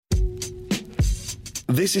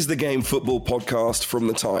This is the Game Football podcast from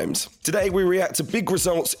The Times. Today we react to big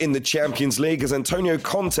results in the Champions League as Antonio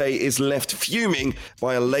Conte is left fuming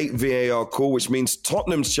by a late VAR call, which means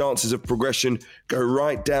Tottenham's chances of progression go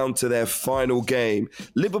right down to their final game.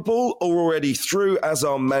 Liverpool are already through, as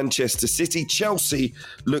are Manchester City. Chelsea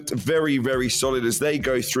looked very, very solid as they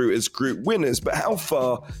go through as group winners, but how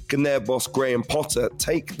far can their boss Graham Potter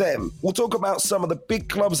take them? We'll talk about some of the big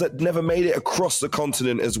clubs that never made it across the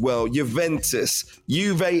continent as well. Juventus,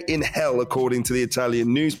 Juve in hell, according to the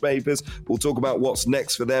Italian newspapers. We'll talk about what's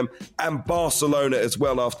next for them, and Barcelona as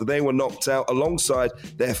well after they were knocked out alongside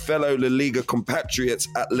their fellow La Liga compatriots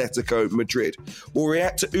Atletico Madrid. We'll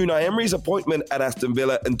react to Unai Emery's appointment at Aston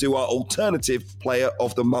Villa and do our alternative player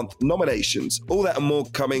of the month nominations. All that and more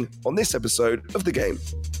coming on this episode of The Game.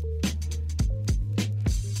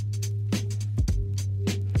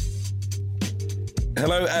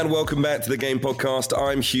 Hello and welcome back to the Game Podcast.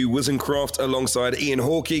 I'm Hugh Wisencroft alongside Ian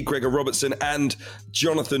Hawkey, Gregor Robertson and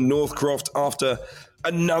Jonathan Northcroft. After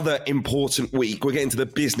another important week, we're getting to the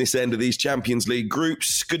business end of these Champions League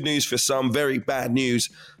groups. Good news for some, very bad news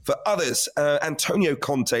for others. Antonio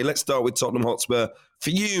Conte, let's start with Tottenham Hotspur,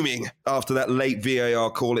 fuming after that late VAR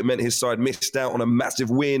call. It meant his side missed out on a massive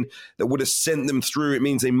win that would have sent them through. It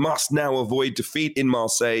means they must now avoid defeat in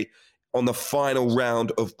Marseille on the final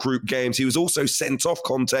round of group games. He was also sent off,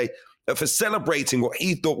 Conte, for celebrating what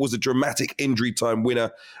he thought was a dramatic injury time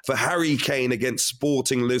winner for Harry Kane against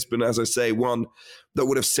Sporting Lisbon, as I say, one that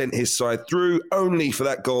would have sent his side through, only for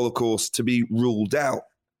that goal, of course, to be ruled out.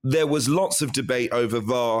 There was lots of debate over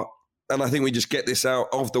VAR, and I think we just get this out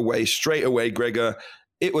of the way straight away, Gregor.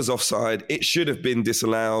 It was offside. It should have been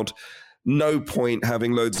disallowed. No point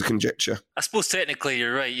having loads of conjecture. I suppose technically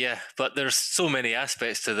you're right, yeah. But there's so many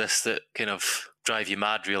aspects to this that kind of drive you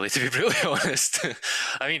mad, really, to be brutally honest.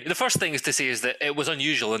 I mean, the first thing is to say is that it was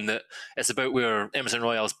unusual in that it's about where Emerson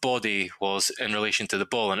Royale's body was in relation to the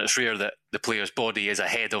ball, and it's rare that the player's body is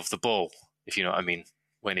ahead of the ball, if you know what I mean,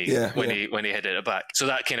 when he hit it back. So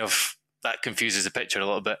that confuses the picture a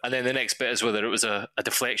little bit. And then the next bit is whether it was a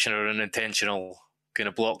deflection or an intentional kind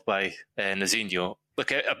of block by Nazinho.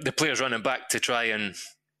 Look, the player's running back to try and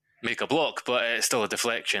make a block, but it's still a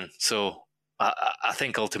deflection. So I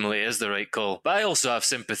think ultimately it is the right call. But I also have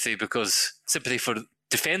sympathy for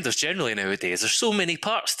defenders generally nowadays. There's so many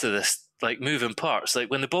parts to this, like moving parts. Like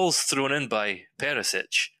when the ball's thrown in by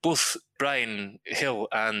Perisic, both Bryan Hill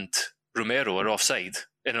and Romero are offside,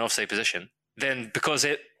 in an offside position. Then because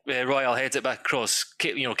Royal heads it back across,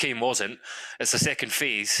 Kane wasn't. It's the second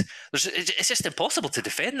phase. It's just impossible to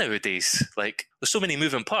defend nowadays. Like, there's so many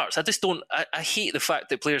moving parts. I hate the fact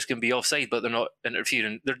that players can be offside, but they're not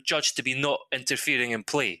interfering. They're judged to be not interfering in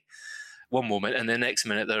play one moment, and the next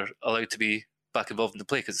minute they're allowed to be back involved in the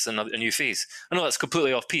play because it's a new phase. I know that's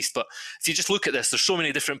completely off-piste, but if you just look at this, there's so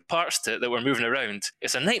many different parts to it that we're moving around.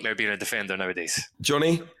 It's a nightmare being a defender nowadays.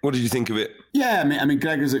 Johnny, what did you think of it? Yeah, I mean,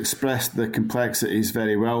 Greg has expressed the complexities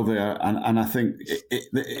very well there, and I think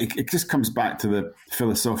it just comes back to the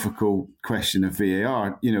philosophical question of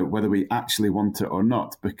VAR, whether we actually want it or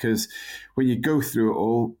not, because when you go through it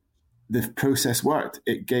all, the process worked.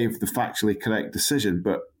 It gave the factually correct decision,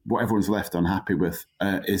 but what everyone's left unhappy with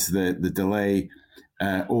is the delay,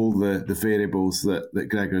 all the variables that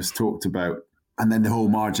Gregor's talked about, and then the whole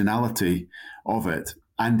marginality of it.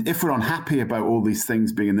 And if we're unhappy about all these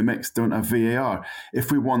things being in the mix, don't have VAR.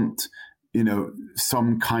 If we want,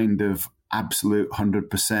 some kind of absolute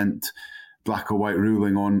 100% black or white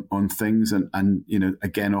ruling on things, and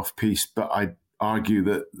again off-piste, but I argue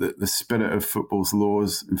that the spirit of football's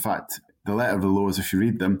laws, in fact, the letter of the laws, if you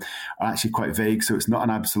read them, are actually quite vague. So it's not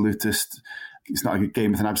an absolutist. It's not a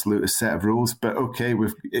game with an absolutist set of rules. But okay,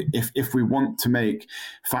 if we want to make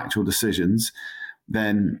factual decisions,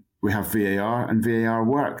 then we have VAR, and VAR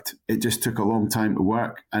worked. It just took a long time to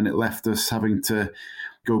work, and it left us having to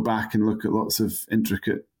go back and look at lots of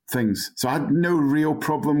intricate things. So I had no real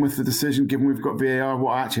problem with the decision, given we've got VAR.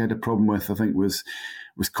 What I actually had a problem with, I think, was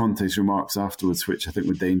Conte's remarks afterwards, which I think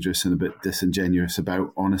were dangerous and a bit disingenuous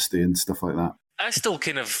about honesty and stuff like that. I still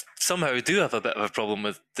kind of somehow do have a bit of a problem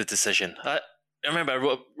with the decision. I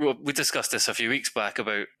remember we discussed this a few weeks back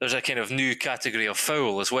about there's a kind of new category of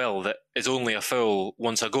foul as well that is only a foul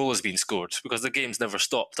once a goal has been scored, because the game's never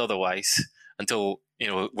stopped otherwise until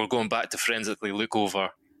we're going back to forensically look over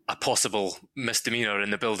a possible misdemeanor in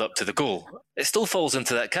the build-up to the goal. It still falls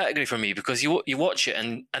into that category for me, because you watch it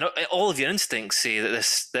and all of your instincts say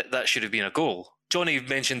that should have been a goal. Johnny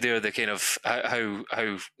mentioned there the kind of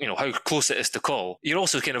how close it is to call. You're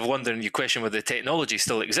also kind of wondering, you question whether the technology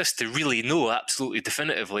still exists to really know absolutely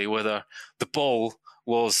definitively whether the ball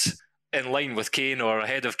was in line with Kane or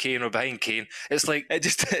ahead of Kane or behind Kane. It's like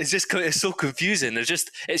it's so confusing. It's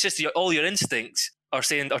just all your instincts are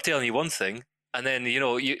telling you one thing, and then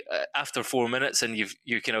you after 4 minutes and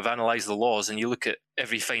you kind of analyse the laws and you look at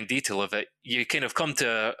every fine detail of it, you kind of come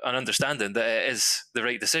to an understanding that it is the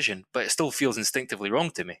right decision, but it still feels instinctively wrong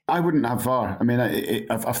to me. I wouldn't have VAR. I mean,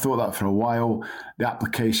 I've thought that for a while. The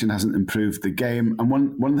application hasn't improved the game. And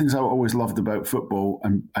one of the things I always loved about football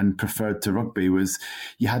and preferred to rugby was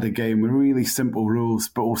you had a game with really simple rules,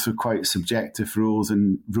 but also quite subjective rules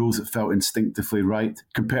and rules that felt instinctively right.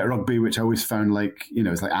 Compared to rugby, which I always found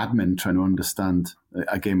it's like admin trying to understand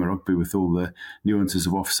a game of rugby with all the nuances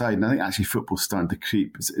of offside. And I think actually football's starting to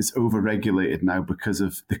creep. It's over-regulated now because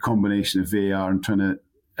of the combination of VAR and trying to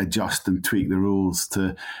adjust and tweak the rules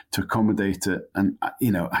to accommodate it. And,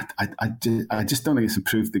 I just don't think it's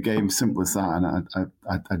improved the game. Simple as that. And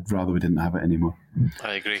I'd rather we didn't have it anymore.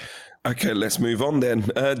 I agree. Okay, let's move on then.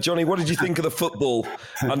 Johnny, what did you think of the football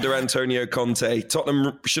under Antonio Conte?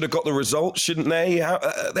 Tottenham should have got the result, shouldn't they?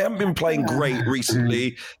 They haven't been playing great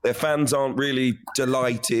recently. Their fans aren't really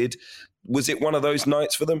delighted. Was it one of those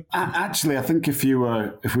nights for them? Actually, I think if we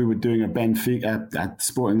were doing a Benfica,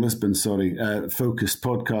 Sporting Lisbon, focused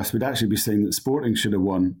podcast, we'd actually be saying that Sporting should have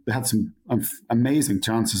won. They had some amazing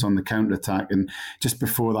chances on the counter-attack, and just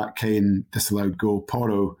before that Kane disallowed goal,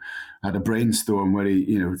 Porro had a brainstorm where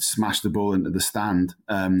he, smashed the ball into the stand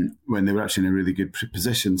when they were actually in a really good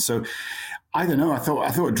position. So I don't know. I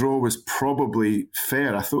thought a draw was probably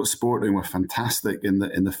fair. I thought Sporting were fantastic in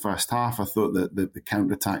the first half. I thought that the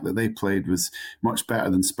counter-attack that they played was much better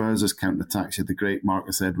than Spurs' counter-attack. She had the great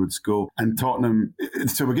Marcus Edwards goal. And Tottenham,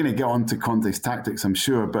 so we're going to get on to Conte's tactics, I'm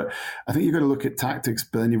sure, but I think you've got to look at tactics,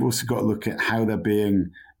 but then you've also got to look at how they're being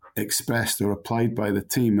expressed or applied by the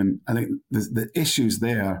team. And I think the issues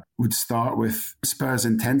there would start with Spurs'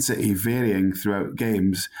 intensity varying throughout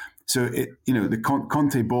games. So the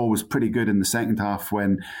Conte ball was pretty good in the second half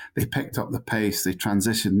when they picked up the pace, they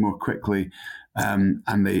transitioned more quickly, and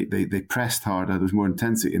they pressed harder. There was more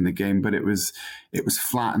intensity in the game, but it was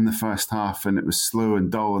flat in the first half, and it was slow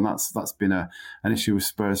and dull, and that's been an issue with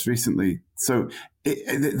Spurs recently. So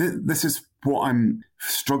this is what I'm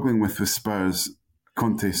struggling with Spurs.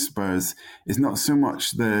 Conte's Spurs is not so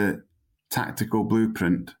much the tactical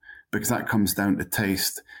blueprint, because that comes down to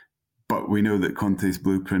taste, but we know that Conte's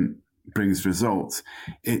blueprint brings results.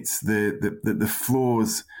 It's the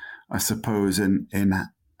flaws, I suppose, in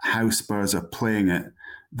how Spurs are playing it,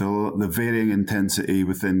 the varying intensity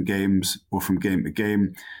within games or from game to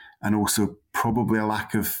game, and also probably a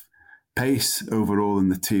lack of pace overall in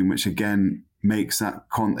the team, which again makes that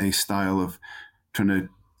Conte style of trying to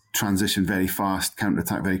transition very fast,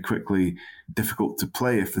 counter-attack very quickly, difficult to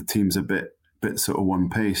play if the team's a bit sort of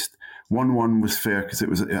one-paced. 1-1 was fair because it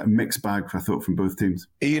was a mixed bag, I thought, from both teams.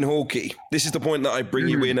 Ian Hawkey, this is the point that I bring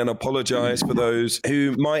you in and apologise for those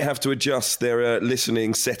who might have to adjust their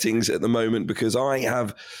listening settings at the moment, because I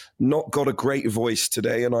have not got a great voice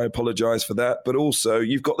today, and I apologise for that. But also,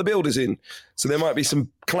 you've got the builders in, so there might be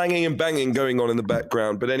some clanging and banging going on in the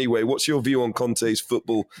background. But anyway, what's your view on Conte's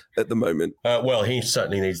football at the moment? Well, he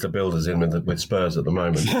certainly needs the builders in with Spurs at the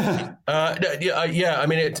moment. I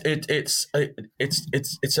mean,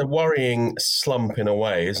 it's a worrying slump in a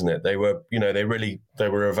way, isn't it? They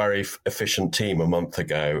were a very efficient team a month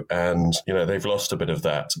ago, and they've lost a bit of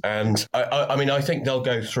that. And I mean, I think they'll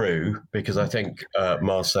go through, because I think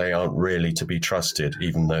Marseille aren't really to be trusted,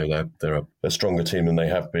 even though they're a stronger team than they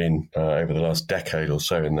have been over the last decade or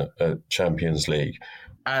so in the Champions League.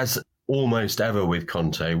 As almost ever with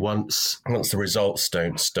Conte, once the results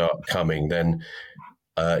don't start coming, then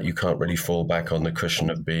you can't really fall back on the cushion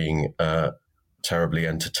of being terribly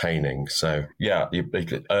entertaining. So yeah,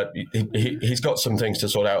 he's got some things to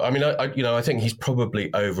sort out. I mean, I think he's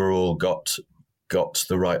probably overall got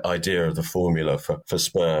the right idea of the formula for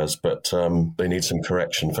Spurs, but they need some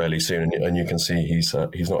correction fairly soon, and you can see he's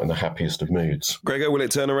not in the happiest of moods. Gregor, will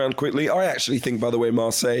it turn around quickly? I actually think, by the way,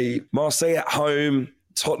 Marseille at home,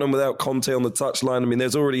 Tottenham without Conte on the touchline. I mean,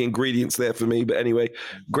 there's already ingredients there for me. But anyway,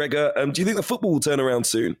 Gregor, do you think the football will turn around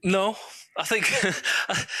soon? No. I think,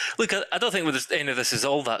 look, I don't think any of this is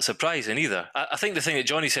all that surprising either. I think the thing that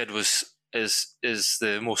Johnny said is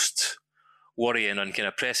the most worrying and kind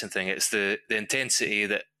of pressing thing. It's the intensity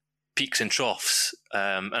that peaks and troughs.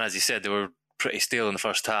 And as you said, they were pretty stale in the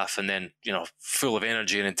first half, and then full of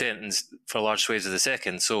energy and intent for large swathes of the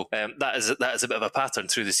second. So that is a bit of a pattern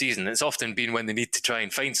through the season. It's often been when they need to try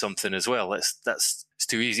and find something as well. It's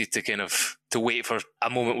too easy to kind of to wait for a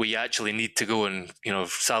moment where you actually need to go and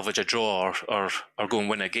salvage a draw or go and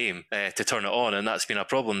win a game to turn it on, and that's been a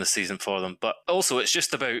problem this season for them. But also, it's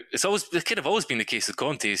always been the case with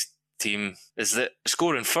Conte. team is that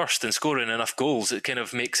scoring first and scoring enough goals, it kind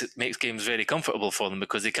of makes games very comfortable for them,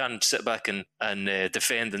 because they can sit back and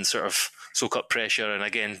defend and sort of soak up pressure and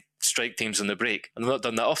again strike teams on the break. And they've not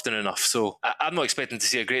done that often enough. So I'm not expecting to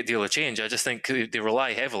see a great deal of change. I just think they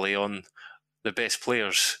rely heavily on the best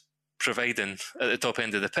players providing at the top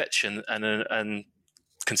end of the pitch and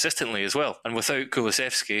consistently as well. And without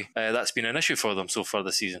Kulusevski, that's been an issue for them so far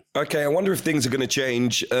this season. Okay, I wonder if things are going to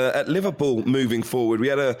change at Liverpool moving forward. We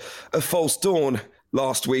had a false dawn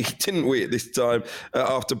last week, didn't we, at this time,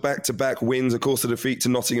 after back-to-back wins, of course, the defeat to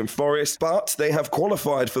Nottingham Forest. But they have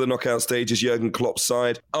qualified for the knockout stages, Jurgen Klopp's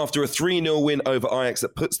side, after a 3-0 win over Ajax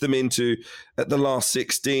that puts them into the last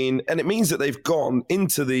 16. And it means that they've gone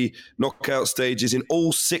into the knockout stages in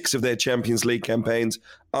all 6 of their Champions League campaigns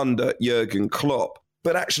under Jurgen Klopp.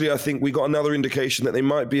 But actually, I think we got another indication that they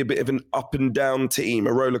might be a bit of an up and down team,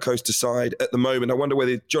 a roller coaster side at the moment. I wonder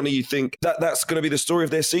whether, Johnny, you think that that's going to be the story of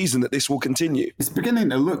their season, that this will continue? It's beginning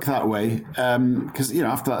to look that way because,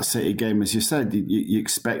 after that City game, as you said, you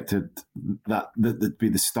expected that to be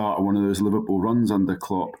the start of one of those Liverpool runs under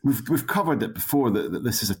Klopp. We've covered it before that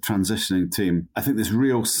this is a transitioning team. I think there's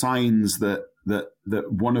real signs that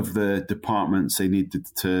one of the departments they needed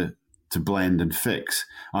to blend and fix,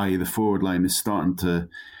 i.e. the forward line, is starting to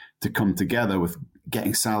come together with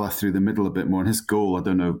getting Salah through the middle a bit more. And his goal, I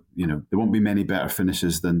don't know, there won't be many better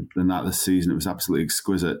finishes than that this season. It was absolutely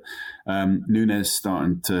exquisite. Nunes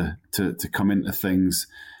starting to come into things.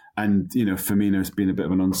 And, Firmino's been a bit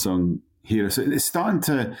of an unsung hero. So it's starting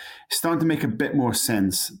to make a bit more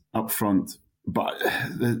sense up front. But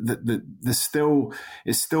it's still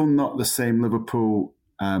not the same Liverpool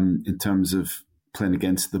in terms of playing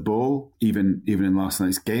against the ball. Even in last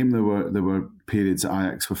night's game, there were periods that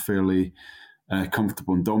Ajax were fairly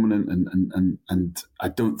comfortable and dominant, and I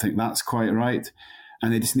don't think that's quite right.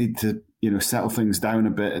 And they just need to settle things down a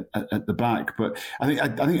bit at the back. But I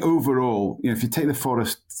think overall, if you take the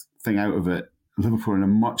Forest thing out of it, Liverpool are in a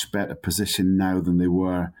much better position now than they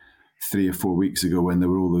were 3 or 4 weeks ago when there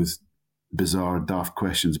were all those bizarre, daft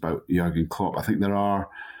questions about Jurgen Klopp. I think there are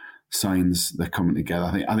signs they're coming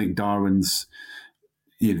together. I think Darwin's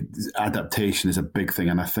adaptation is a big thing,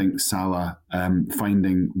 and I think Salah,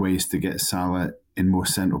 finding ways to get Salah in more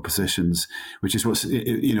central positions, which is what's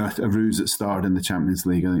a ruse that started in the Champions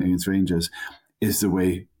League against Rangers, is the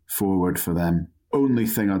way forward for them. Only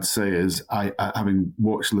thing I'd say is, I having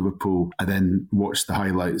watched Liverpool, I then watched the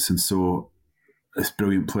highlights and saw this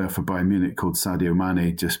brilliant player for Bayern Munich called Sadio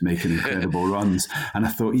Mane just making incredible runs. And I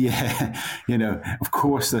thought, of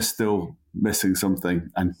course they're still missing something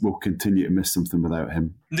and will continue to miss something without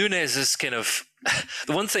him. Nunes is kind of...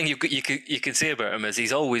 The one thing you can say about him is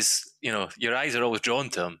he's always, your eyes are always drawn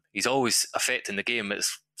to him. He's always affecting the game.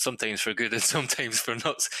 It's sometimes for good and sometimes for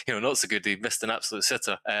not so good. He missed an absolute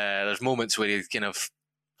sitter. There's moments where he I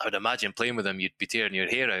would imagine playing with him, you'd be tearing your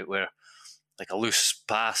hair out, where like a loose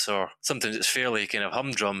pass or something that's fairly kind of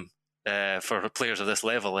humdrum for players of this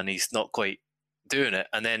level, and he's not quite doing it.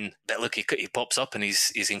 And then, look, he pops up and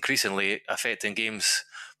he's increasingly affecting games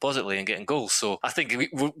positively and getting goals. So I think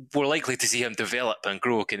we're likely to see him develop and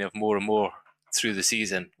grow kind of more and more through the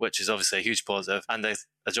season, which is obviously a huge positive. And as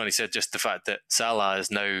Johnny said, just the fact that Salah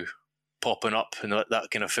is now popping up in that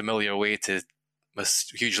kind of familiar way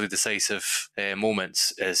with hugely decisive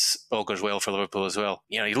moments augurs well for Liverpool as well.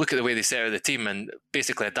 You look at the way they set out the team, and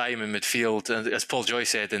basically a diamond midfield. And as Paul Joy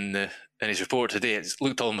said in his report today, it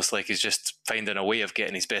looked almost like he's just finding a way of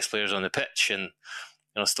getting his best players on the pitch, and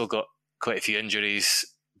still got quite a few injuries,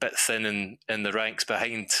 a bit thin in the ranks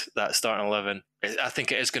behind that starting 11. I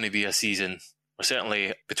think it is going to be a season, or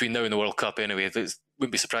certainly between now and the World Cup anyway.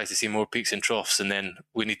 Wouldn't be surprised to see more peaks and troughs, and then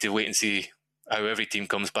we need to wait and see how every team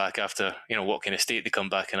comes back after, what kind of state they come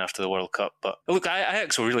back in after the World Cup. But look,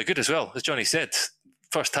 Ajax were really good as well. As Johnny said,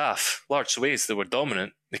 first half, large swathes, they were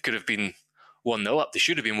dominant. They could have been 1-0 up. They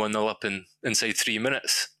should have been 1-0 up inside 3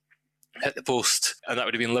 minutes. Hit the post, and that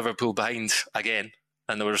would have been Liverpool behind again.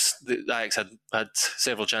 And Ajax had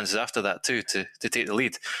several chances after that too to take the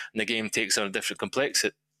lead. And the game takes on a different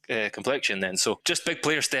complexion then. So just big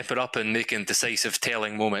players stepping up and making decisive,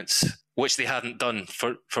 telling moments, which they hadn't done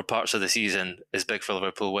for parts of the season, is big for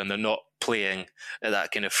Liverpool when they're not playing at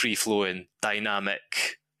that kind of free-flowing,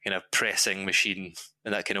 dynamic, kind of pressing machine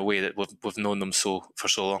in that kind of way that we've known them for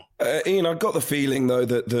so long. Ian, I've got the feeling, though,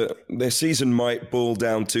 that their season might boil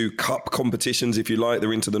down to cup competitions, if you like.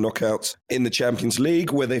 They're into the knockouts in the Champions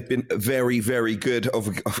League, where they've been very, very good, of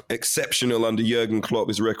exceptional under Jurgen Klopp.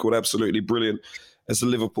 His record absolutely brilliant as the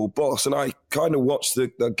Liverpool boss. And I kind of watched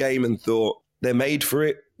the game and thought, they're made for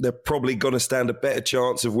it. They're probably going to stand a better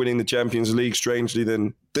chance of winning the Champions League, strangely,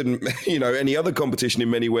 than than any other competition in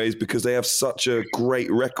many ways because they have such a great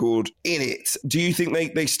record in it. Do you think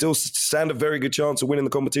they still stand a very good chance of winning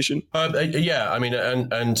the competition? Yeah, I mean,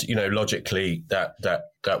 and logically that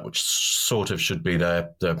which sort of should be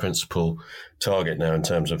their principal target now in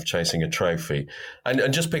terms of chasing a trophy.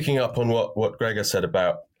 And just picking up on what Gregor said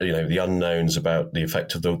about the unknowns about the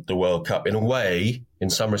effect of the World Cup, in a way, in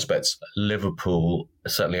some respects, Liverpool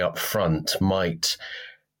certainly up front might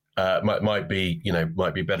be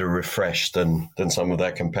better refreshed than some of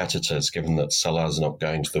their competitors, given that Salah's not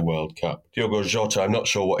going to the World Cup. Diogo Jota, I'm not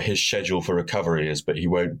sure what his schedule for recovery is, but he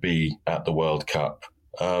won't be at the World Cup.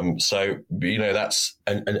 So that's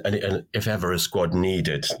and if ever a squad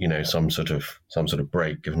needed some sort of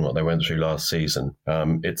break, given what they went through last season,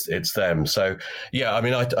 it's them. So yeah, I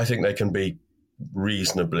mean I think they can be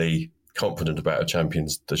reasonably confident about the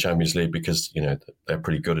Champions League because they're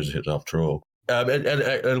pretty good at it after all.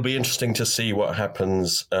 It'll be interesting to see what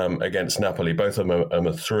happens against Napoli. Both of them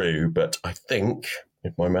are through, but I think,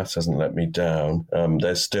 if my maths hasn't let me down,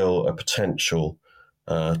 there's still a potential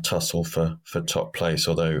tussle for top place,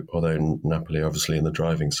 although Napoli are obviously in the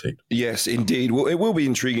driving seat. Yes, indeed. Well, it will be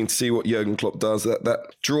intriguing to see what Jurgen Klopp does.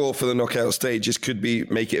 That draw for the knockout stages could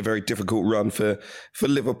make it a very difficult run for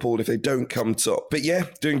Liverpool if they don't come top. But yeah,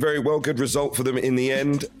 doing very well. Good result for them in the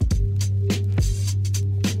end.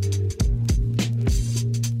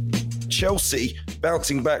 Chelsea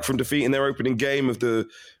bouncing back from defeat in their opening game of the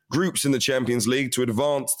groups in the Champions League to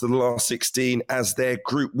advance to the last 16 as their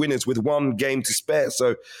group winners with one game to spare.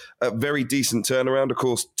 So a very decent turnaround. Of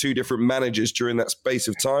course, two different managers during that space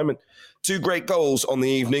of time and two great goals on the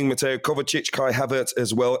evening. Mateo Kovacic, Kai Havertz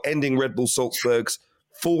as well, ending Red Bull Salzburg's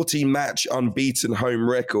 40-match unbeaten home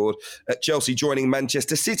record. Chelsea joining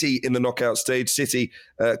Manchester City in the knockout stage. City,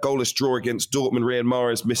 goalless draw against Dortmund. Riyad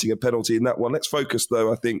Mahrez missing a penalty in that one. Let's focus,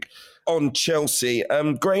 though, I think, on Chelsea.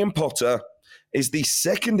 Graham Potter is the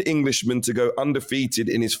second Englishman to go undefeated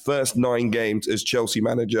in his first 9 games as Chelsea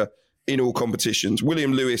manager in all competitions.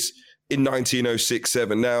 William Lewis in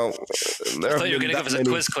 1906-07. Now, I thought you were going to give us a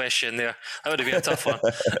quiz question there. That would have been a tough one.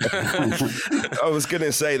 I was going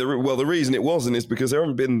to say, the reason it wasn't is because there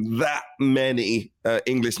haven't been that many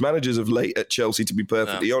English managers of late at Chelsea, to be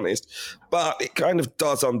perfectly honest. But it kind of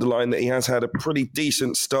does underline that he has had a pretty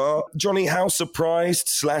decent start. Johnny, how surprised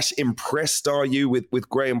 / impressed are you with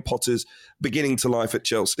Graham Potter's beginning to life at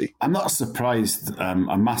Chelsea? I'm not surprised.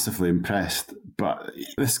 I'm massively impressed. But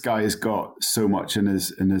this guy has got so much in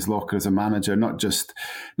his locker as a manager, not just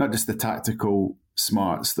the tactical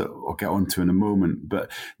smarts that I'll get onto in a moment,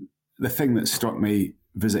 but the thing that struck me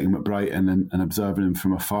visiting him at Brighton and observing him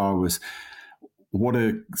from afar was what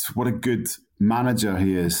a good manager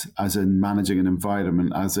he is, as in managing an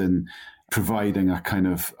environment, as in providing a kind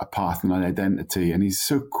of a path and an identity. And he's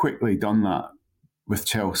so quickly done that with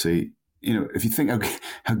Chelsea. If you think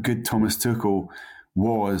how good Thomas Tuchel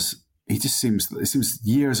was, it seems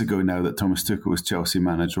years ago now that Thomas Tuchel was Chelsea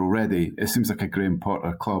manager already. It seems like a Graham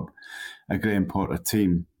Potter club, a Graham Potter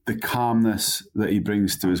team. The calmness that he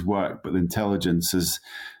brings to his work, but the intelligence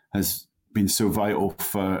has been so vital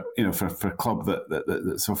for a club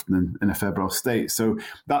that's often in a febrile state. So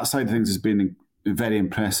that side of things has been very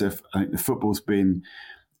impressive. I think the football's been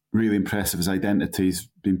really impressive. His identity's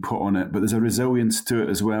been put on it, but there's a resilience to it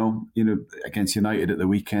as well. Against United at the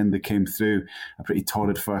weekend, they came through a pretty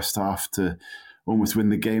torrid first half to almost win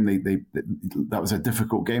the game. That was a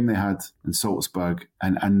difficult game they had in Salzburg,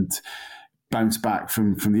 and bounced back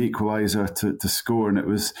from the equaliser to score. And it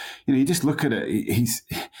was, you just look at it. He's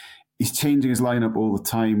changing his lineup all the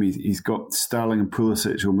time. He's got Sterling and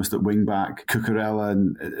Pulisic almost at wing back, Cucurella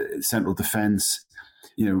and central defence.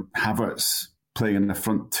 Havertz playing in the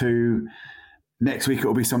front two. Next week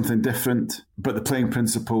it'll be something different, but the playing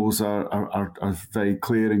principles are very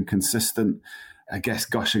clear and consistent. I guess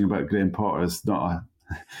gushing about Graham Potter is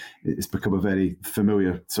it's become a very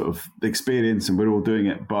familiar sort of experience, and we're all doing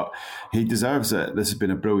it, but he deserves it. This has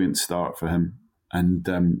been a brilliant start for him.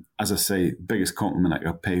 And as I say, the biggest compliment I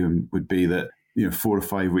could pay him would be that 4 or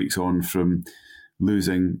 5 weeks on from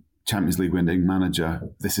losing Champions League winning manager,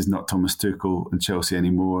 this is not Thomas Tuchel and Chelsea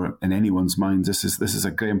anymore in anyone's minds. This is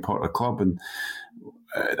a Graham Potter club, and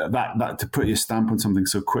that to put your stamp on something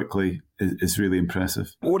so quickly is really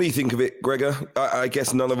impressive. What do you think of it, Gregor? I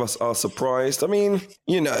guess none of us are surprised. I mean,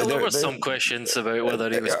 there were some questions about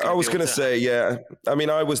whether he was. I was going to say, yeah. I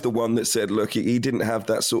mean, I was the one that said, look, he didn't have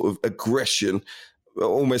that sort of aggression.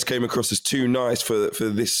 Almost came across as too nice for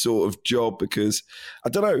this sort of job, because I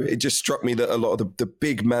don't know, it just struck me that a lot of the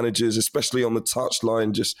big managers, especially on the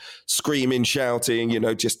touchline, just screaming, shouting,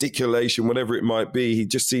 gesticulation, whatever it might be, he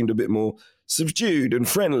just seemed a bit more subdued and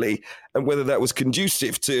friendly, and whether that was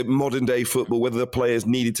conducive to modern day football, whether the players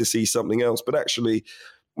needed to see something else. But actually,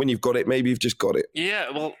 when you've got it, maybe you've just got it. Yeah,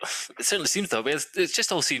 well, it certainly seems that way. It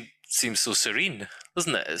just all seems so serene,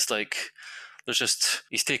 doesn't it? It's like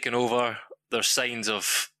he's taken over. There's signs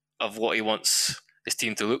of what he wants his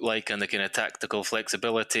team to look like and the kind of tactical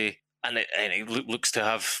flexibility. And he looks to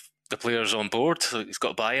have the players on board. So he's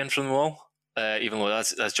got buy-in from them all. Even though,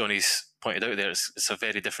 as Johnny's pointed out there, it's a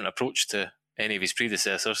very different approach to any of his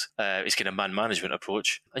predecessors. His kind of man management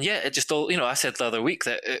approach. And yeah, it just all, I said the other week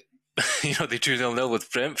that, they drew 0-0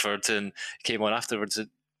 with Brentford and came on afterwards,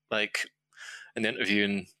 like in the interview,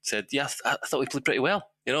 and said, yeah, I thought we played pretty well.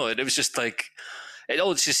 And it was just like, it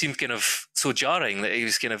all just seemed kind of so jarring that he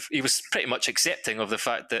was pretty much accepting of the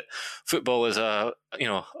fact that football is a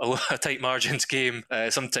tight margins game.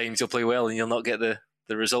 Sometimes you'll play well and you'll not get the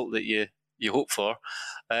result that you hope for.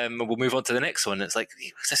 And we'll move on to the next one. It's like,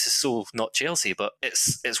 this is so not Chelsea, but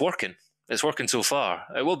it's working. It's working so far.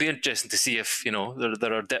 It will be interesting to see if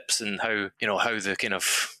there are dips in how the kind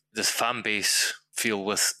of this fan base feel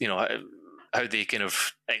with how they kind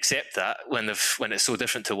of accept that when it's so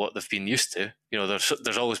different to what they've been used to.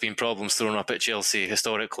 There's always been problems thrown up at Chelsea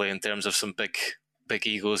historically in terms of some big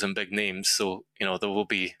egos and big names. So there will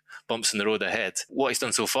be bumps in the road ahead. What he's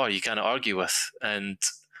done so far, you cannot argue with. And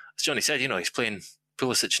as Johnny said, he's playing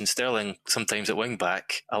Pulisic and Sterling sometimes at wing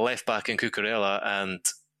back, a left back in Cucurella, and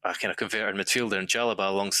a kind of converted midfielder in Chalobah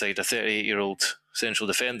alongside a 38-year-old central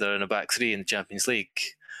defender in a back three in the Champions League.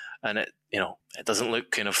 And it doesn't look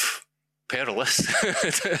kind of perilous.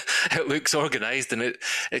 It looks organised, and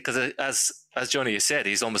because as Johnny has said,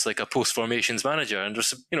 he's almost like a post-formations manager. And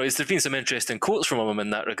there's been some interesting quotes from him in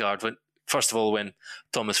that regard. First of all, when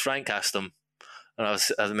Thomas Frank asked him, and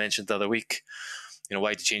as I mentioned the other week,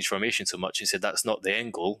 why do you change formation so much? He said that's not the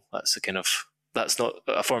end goal. That's not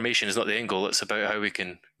a formation is not the end goal. It's about how we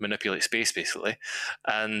can manipulate space, basically.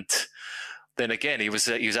 And then again, he was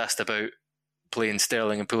asked about playing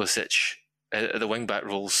Sterling and Pulisic at the wing-back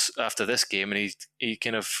roles after this game, and he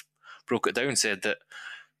kind of broke it down, said that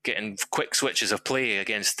getting quick switches of play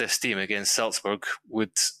against this team, against Salzburg,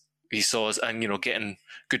 he saw as, and getting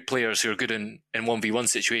good players who are good in 1v1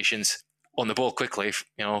 situations on the ball quickly,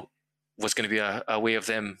 was going to be a way of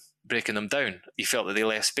them breaking them down. He felt that they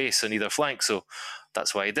left space on either flank, so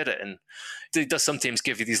that's why he did it. And he does sometimes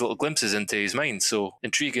give you these little glimpses into his mind. So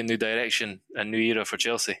intriguing new direction and new era for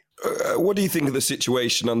Chelsea. What do you think of the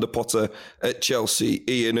situation under Potter at Chelsea,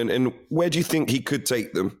 Ian, and where do you think he could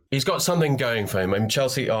take them? He's got something going for him. I mean,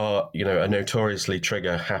 Chelsea are, a notoriously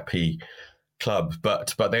trigger-happy club,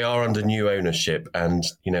 but they are under new ownership, and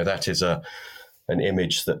that is an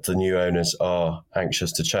image that the new owners are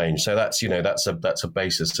anxious to change. So that's a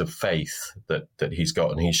basis of faith that he's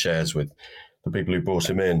got and he shares with the people who brought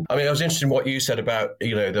him in. I mean, I was interested in what you said about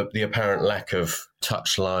the apparent lack of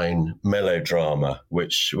touchline melodrama,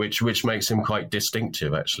 which makes him quite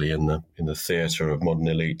distinctive actually in the theatre of modern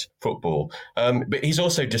elite football. But he's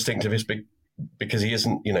also distinctive because he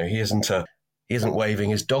isn't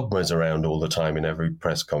waving his dogmas around all the time in every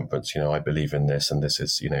press conference. I believe in this, and this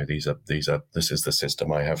is, this is the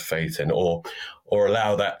system I have faith in, or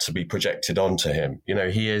allow that to be projected onto him.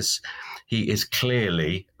 He is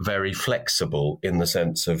clearly very flexible in the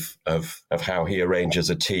sense of how he arranges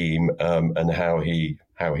a team, and how he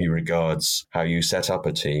regards how you set up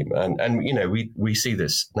a team. And we see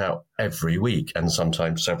this now every week and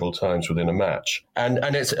sometimes several times within a match. And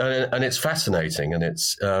it's fascinating, and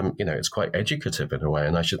it's quite educative in a way.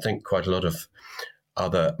 And I should think quite a lot of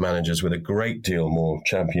other managers with a great deal more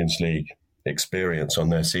Champions League experience on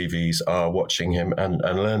their CVs are watching him and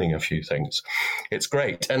learning a few things. It's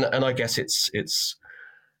great. And I guess it's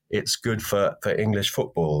good for English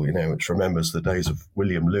football, which remembers the days of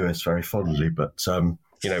William Lewis very fondly. But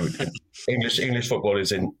English football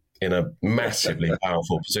is in a massively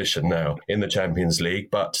powerful position now in the Champions League.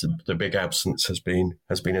 But the big absence has been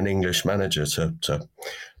an English manager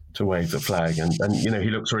to wave the flag, and he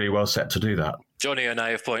looks really well set to do that. Johnny and I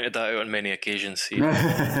have pointed that out on many occasions. Indeed.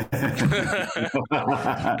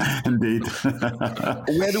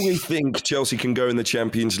 Where do we think Chelsea can go in the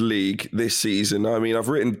Champions League this season? I mean, I've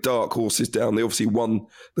written dark horses down. They obviously won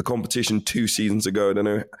the competition 2 seasons ago. I don't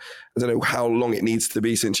know how long it needs to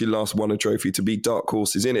be since you last won a trophy to be dark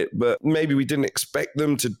horses in it, but maybe we didn't expect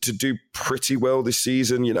them to do pretty well this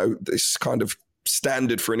season. This kind of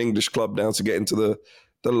standard for an English club now to get into the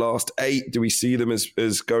last 8. Do we see them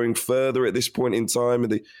as going further at this point in time?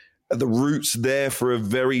 Are the roots there for a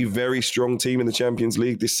very, very strong team in the Champions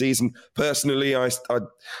League this season? Personally, I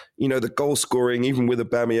the goal scoring, even with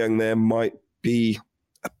Aubameyang there, might be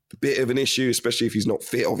a a bit of an issue, especially if he's not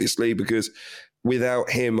fit, obviously, because without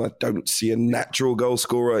him, I don't see a natural goal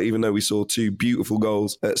scorer, even though we saw 2 beautiful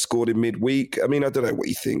goals scored in midweek. I mean, I don't know what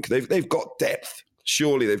you think. They've got depth.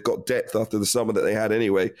 Surely they've got depth after the summer that they had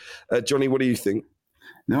anyway. Johnny, what do you think?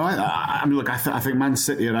 No, I mean, look, I think Man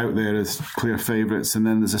City are out there as clear favourites, and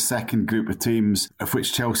then there's a second group of teams, of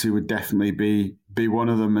which Chelsea would definitely be one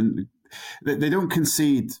of them. And they don't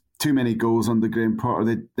concede too many goals under Graham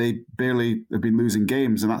Potter. They barely have been losing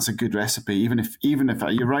games, and that's a good recipe. Even if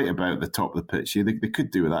you're right about the top of the pitch, they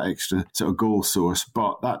could do with that extra sort of goal source,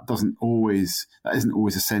 but that isn't always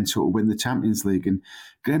essential to win the Champions League. And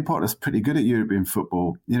Graham Potter's pretty good at European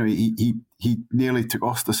football. You know, he nearly took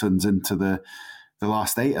Östersunds into the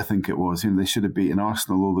last 8, I think it was. You know, they should have beaten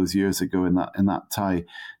Arsenal all those years ago in that tie.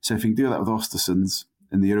 So if he can do that with Östersunds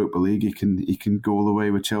in the Europa League, he can go all the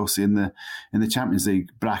way with Chelsea in the Champions League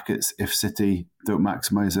brackets if City don't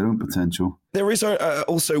maximise their own potential. There is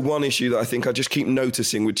also one issue that I think I just keep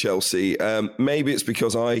noticing with Chelsea. Maybe it's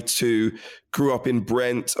because I too grew up in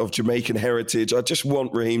Brent of Jamaican heritage. I just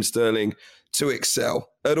want Raheem Sterling to excel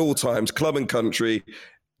at all times, club and country.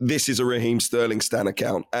 This is a Raheem Sterling Stan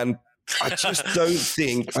account, and I just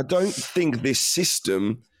don't think this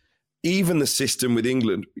system, even the system with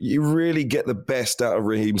England, you really get the best out of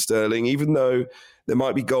Raheem Sterling, even though there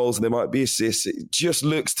might be goals and there might be assists. It just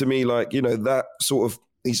looks to me like, you know, that sort of,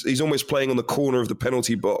 he's almost playing on the corner of the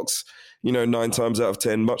penalty box, you know, 9 times out of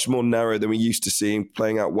 10, much more narrow than we used to see him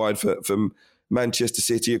playing out wide for Manchester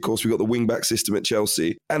City. Of course, we've got the wing-back system at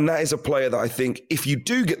Chelsea. And that is a player that I think if you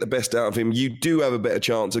do get the best out of him, you do have a better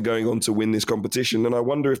chance of going on to win this competition. And I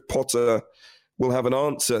wonder if Potter will have an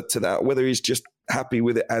answer to that, whether he's just happy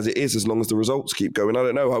with it as it is, as long as the results keep going. I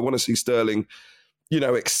don't know. I want to see Sterling, you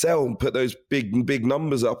know, excel and put those big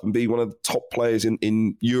numbers up and be one of the top players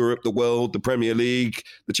in Europe, the world, the Premier League,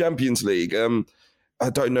 the Champions League. I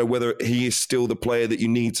don't know whether he is still the player that you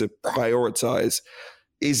need to prioritise.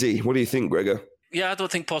 Is he? What do you think, Gregor? Yeah, I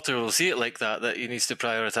don't think Potter will see it like that he needs to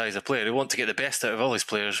prioritise a player. He wants to get the best out of all his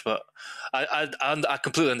players, but I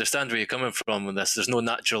completely understand where you're coming from with this. There's no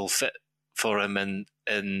natural fit for him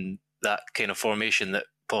in that kind of formation that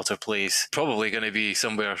Potter plays. Probably going to be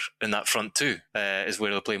somewhere in that front two, is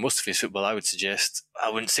where he'll play most of his football, I would suggest.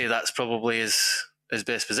 I wouldn't say that's probably his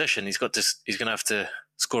best position. He's going to have to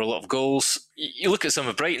score a lot of goals. You look at some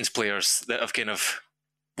of Brighton's players that have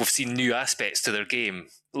we've seen new aspects to their game.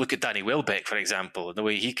 Look at Danny Welbeck, for example, and the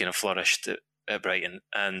way he kind of flourished at Brighton,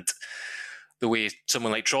 and the way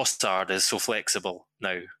someone like Trossard is so flexible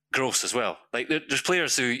now. Gross as well. Like there's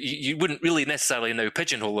players who you wouldn't really necessarily now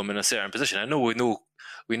pigeonhole them in a certain position. I know we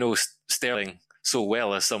know Sterling so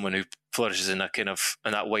well as someone who flourishes in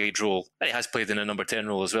that wide role, and he has played in a number 10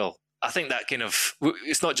 role as well. I think that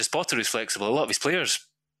it's not just Potter who's flexible. A lot of his players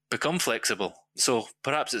become flexible. So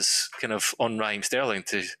perhaps it's kind of on Raheem Sterling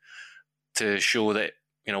to show that,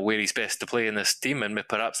 you know, where he's best to play in this team, and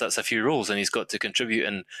perhaps that's a few roles, and he's got to contribute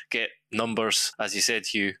and get numbers, as you said,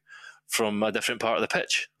 Hugh, from a different part of the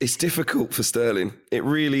pitch. It's difficult for Sterling. It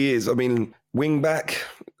really is. I mean, wing back,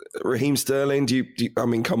 Raheem Sterling. I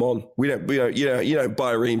mean, come on. You don't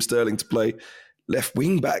buy Raheem Sterling to play left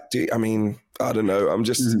wing back, do you? I mean, I don't know. I'm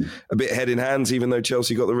just a bit head in hands, even though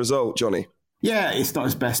Chelsea got the result, Johnny. Yeah, it's not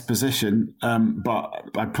his best position,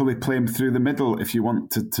 but I'd probably play him through the middle if you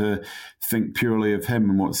wanted to think purely of him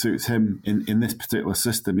and what suits him in this particular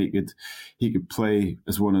system. He could play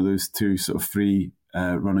as one of those two sort of free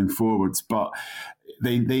running forwards, but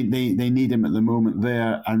they need him at the moment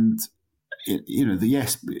there, and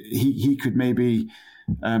yes, he could maybe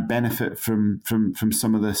benefit from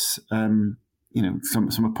some of this. Some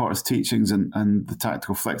of Potter's teachings and the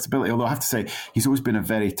tactical flexibility. Although I have to say, he's always been a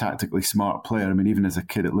very tactically smart player. I mean, even as a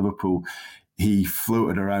kid at Liverpool, he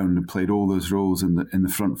floated around and played all those roles in the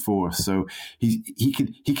front four. So he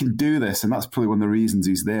can do this, and that's probably one of the reasons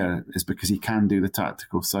he's there, is because he can do the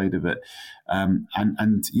tactical side of it.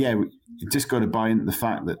 You just got to buy into the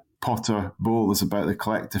fact that Potter Ball is about the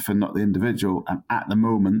collective and not the individual. And at the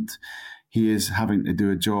moment, he is having to do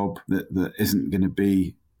a job that isn't going to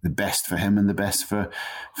be the best for him and the best for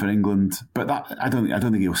England. But I don't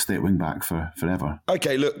think he'll stay at wing back forever.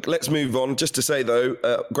 Okay, look, let's move on. Just to say, though,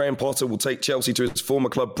 Graham Potter will take Chelsea to his former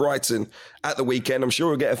club, Brighton, at the weekend. I'm sure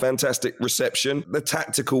he'll get a fantastic reception. The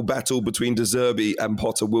tactical battle between De Zerbi and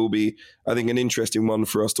Potter will be, I think, an interesting one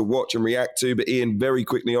for us to watch and react to. But Ian, very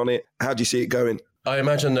quickly on it, how do you see it going? I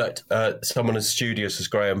imagine that someone as studious as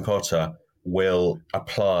Graham Potter will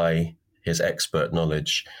apply his expert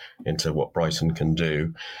knowledge into what Brighton can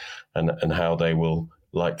do and how they will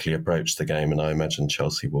likely approach the game, and I imagine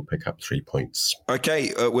Chelsea will pick up 3 points.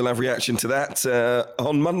 Okay, we'll have reaction to that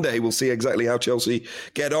on Monday. We'll see exactly how Chelsea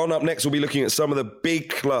get on. Up next, we'll be looking at some of the big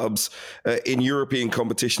clubs in European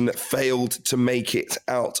competition that failed to make it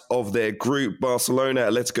out of their group. Barcelona,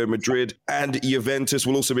 Atletico Madrid and Juventus.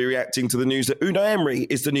 Will also be reacting to the news that Unai Emery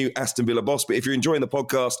is the new Aston Villa boss. But if you're enjoying the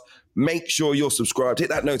podcast, make sure you're subscribed. Hit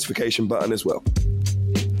that notification button as well.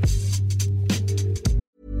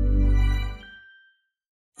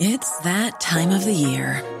 It's that time of the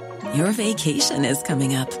year. Your vacation is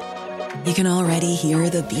coming up. You can already hear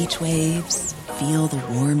the beach waves, feel the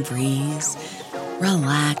warm breeze,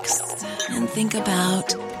 relax, and think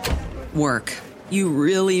about work. You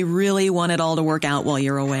really, really want it all to work out while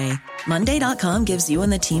you're away. Monday.com gives you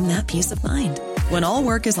and the team that peace of mind. When all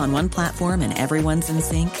work is on one platform and everyone's in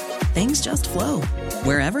sync, things just flow.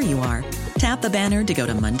 Wherever you are, tap the banner to go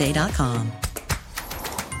to Monday.com.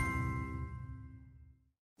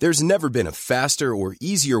 There's never been a faster or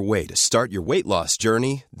easier way to start your weight loss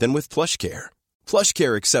journey than with PlushCare.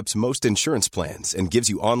 PlushCare accepts most insurance plans and gives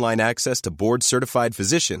you online access to board-certified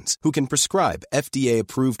physicians who can prescribe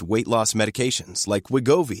FDA-approved weight loss medications like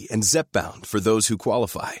Wegovy and Zepbound for those who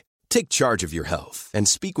qualify. Take charge of your health and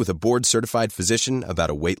speak with a board-certified physician about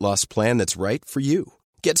a weight loss plan that's right for you.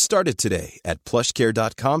 Get started today at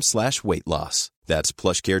plushcare.com/weight loss. That's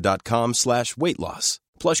plushcare.com/weight loss.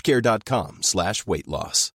 plushcare.com/weight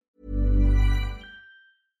loss.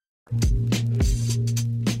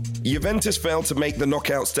 Juventus failed to make the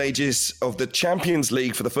knockout stages of the Champions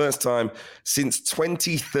League for the first time since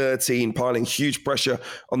 2013, piling huge pressure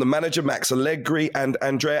on the manager Max Allegri and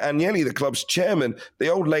Andrea Agnelli, the club's chairman. The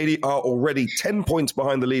old lady are already 10 points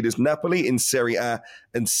behind the leaders Napoli in Serie A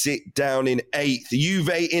and sit down in 8th.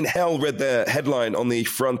 Juve in hell, read the headline on the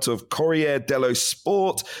front of Corriere dello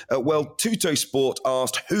Sport. Tutto Sport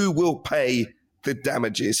asked, who will pay the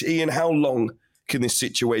damages? Ian, how long can this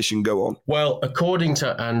situation go on? Well, according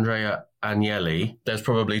to Andrea Agnelli, there's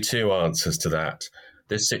probably two answers to that.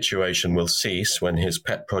 This situation will cease when his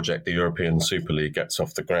pet project, the European Super League, gets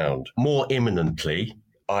off the ground. More imminently,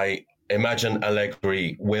 I imagine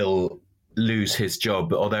Allegri will lose his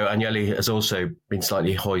job, although Agnelli has also been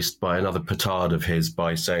slightly hoisted by another petard of his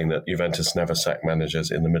by saying that Juventus never sack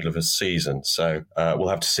managers in the middle of a season. So we'll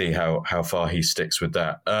have to see how far he sticks with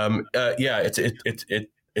that.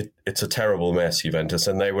 It's a terrible mess, Juventus,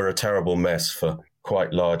 and they were a terrible mess for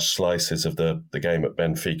quite large slices of the game at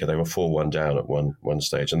Benfica. They were 4-1 down at one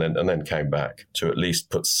stage, and then came back to at least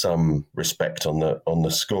put some respect on the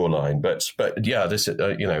scoreline. But yeah, this is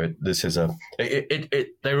they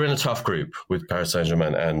were in a tough group with Paris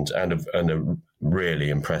Saint-Germain and a really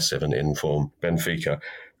impressive and in-form Benfica.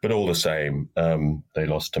 But all the same, they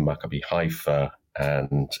lost to Maccabi Haifa.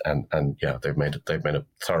 And yeah, they've made a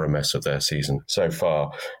thorough mess of their season so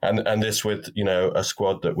far, and this with a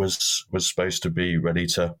squad that was supposed to be ready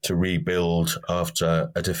to rebuild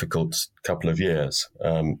after a difficult couple of years.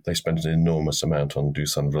 They spent an enormous amount on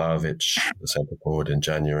Dusan Vlahovic, the centre forward, in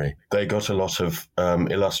January. They got a lot of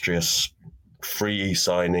illustrious free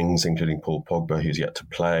signings, including Paul Pogba, who's yet to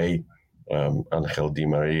play, Angel Di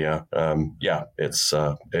Maria. It's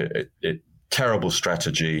terrible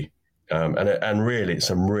strategy. And really,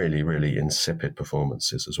 some really, really insipid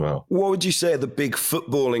performances as well. What would you say are the big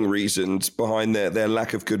footballing reasons behind their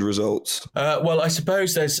lack of good results? Well, I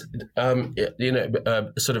suppose there's,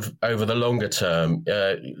 sort of over the longer term,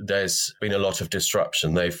 there's been a lot of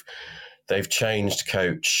disruption. They've changed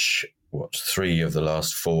coach, 3 of the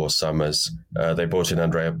last 4 summers. They brought in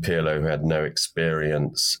Andrea Pirlo, who had no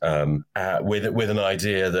experience, with an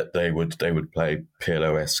idea that they would play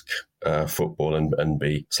Pirlo-esque football and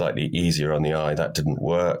be slightly easier on the eye. That didn't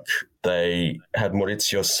work. They had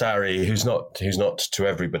Maurizio Sarri, who's not to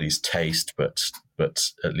everybody's taste, but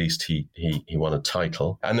at least he won a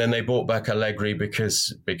title. And then they brought back Allegri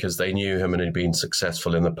because they knew him and had been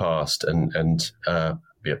successful in the past, and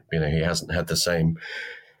he hasn't had the same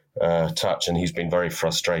touch, and he's been very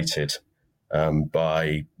frustrated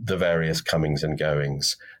by the various comings and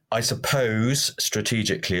goings. I suppose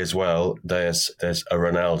strategically as well, there's a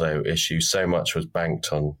Ronaldo issue. So much was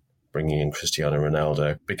banked on bringing in Cristiano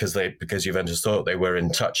Ronaldo because Juventus thought they were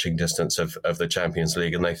in touching distance of the Champions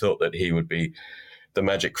League, and they thought that he would be the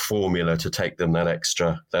magic formula to take them that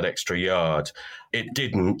extra yard. It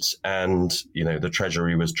didn't, and the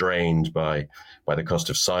treasury was drained by the cost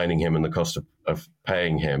of signing him and the cost of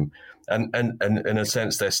paying him. And in a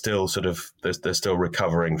sense, they're still they're still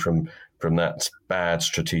recovering from that bad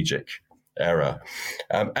strategic error,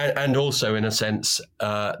 and also in a sense,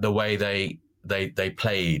 the way they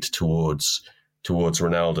played towards towards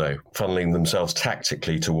Ronaldo, funneling themselves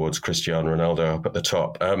tactically towards Cristiano Ronaldo up at the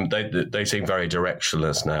top. They seem very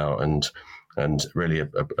directionless now, and really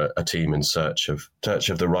a team in search of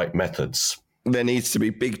the right methods. There needs to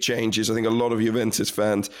be big changes. I think a lot of Juventus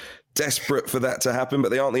fans desperate for that to happen,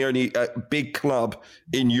 but they aren't the only big club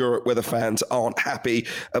in Europe where the fans aren't happy.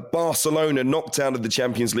 Barcelona knocked out of the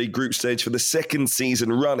Champions League group stage for the second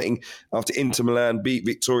season running after Inter Milan beat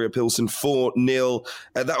Victoria Pilsen 4-0.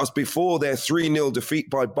 That was before their 3-0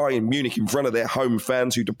 defeat by Bayern Munich in front of their home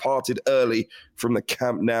fans, who departed early from the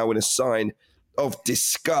Camp Nou in a sign of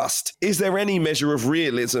disgust. Is there any measure of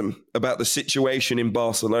realism about the situation in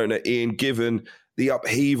Barcelona, Ian, given the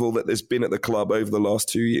upheaval that there's been at the club over the last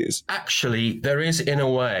 2 years? Actually, there is, in a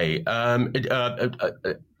way.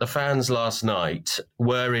 The fans last night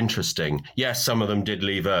were interesting. Yes, some of them did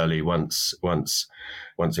leave early once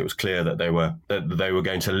it was clear that they were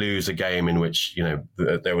going to lose a game in which, you know,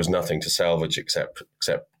 there was nothing to salvage except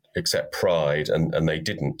pride, and they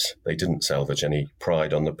didn't salvage any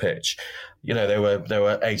pride on the pitch. You know, there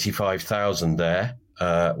were 85,000 there,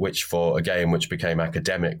 which for a game which became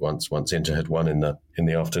academic once Inter had won in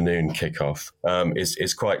the afternoon kickoff,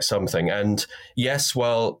 is quite something. And yes,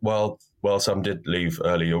 while some did leave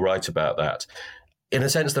early, you're right about that. In a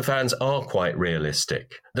sense, the fans are quite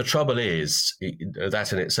realistic. The trouble is that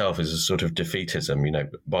in itself is a sort of defeatism. You know,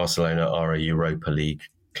 Barcelona are a Europa League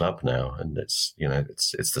club now, and it's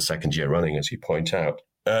the second year running, as you point out.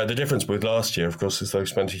 The difference with last year, of course, is they've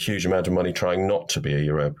spent a huge amount of money trying not to be a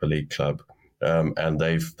Europa League club, and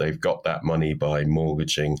they've got that money by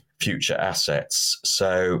mortgaging future assets.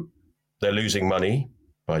 So they're losing money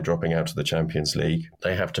by dropping out of the Champions League.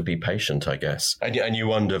 They have to be patient, I guess. And you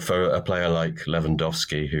wonder, for a player like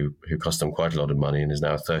Lewandowski, who cost them quite a lot of money and is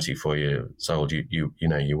now 34 years old,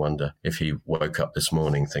 you wonder if he woke up this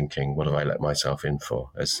morning thinking, what have I let myself in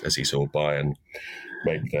for, as he saw Bayern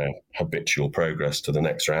make their habitual progress to the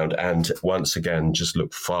next round and once again just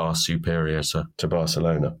look far superior to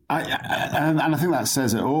Barcelona. And I think that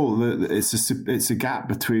says it all. It's a gap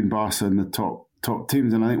between Barca and the top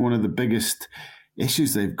teams, and I think one of the biggest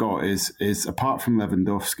issues they've got is apart from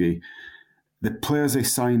Lewandowski, the players they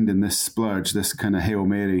signed in this splurge, this kind of Hail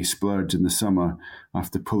Mary splurge in the summer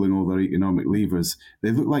after pulling all their economic levers, they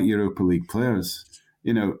look like Europa League players.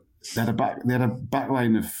 You know, they had a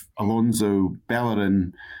backline of Alonso,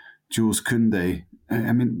 Bellerin, Jules Koundé.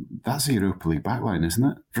 I mean, that's a Europa League backline, isn't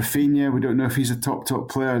it? Rafinha, we don't know if he's a top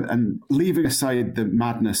player. And leaving aside the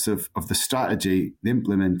madness of the strategy, the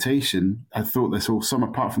implementation, I thought this whole summer,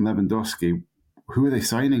 apart from Lewandowski, who are they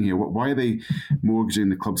signing here? Why are they mortgaging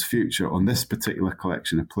the club's future on this particular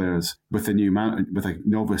collection of players with a new with a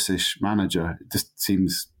novice-ish manager? It just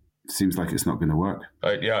seems like it's not going to work.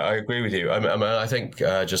 I agree with you. I think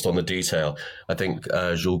just on the detail, I think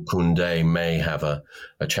Jules Koundé may have a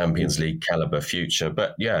Champions League caliber future,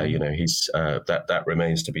 but yeah, you know, he's that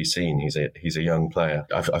remains to be seen. He's a young player.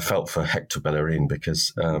 I felt for Hector Bellerin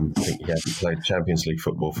because I think he hadn't played Champions League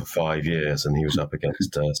football for 5 years, and he was up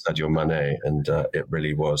against Sadio Mane, and it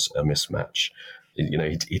really was a mismatch. You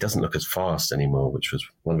know, he doesn't look as fast anymore, which was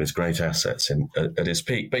one of his great assets at his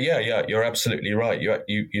peak. But yeah, you're absolutely right.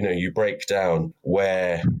 You break down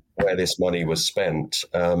where this money was spent,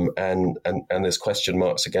 and there's question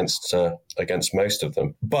marks against most of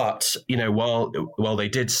them. But you know, while they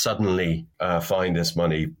did suddenly find this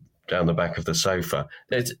money down the back of the sofa,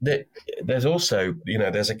 there's also, you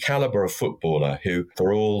know, there's a caliber of footballer who,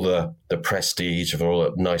 for all the prestige, for all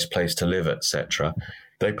the nice place to live, etc.,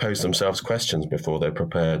 they pose themselves questions before they're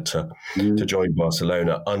prepared to join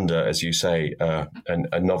Barcelona under, as you say,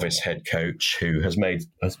 a novice head coach who has made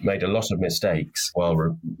a lot of mistakes while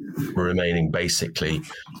remaining basically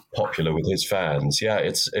popular with his fans. Yeah,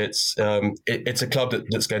 it's a club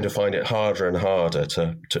that's going to find it harder and harder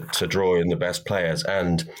to draw in the best players,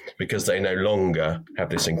 and because they no longer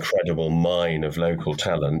have this incredible mine of local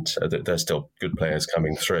talent, that there's still good players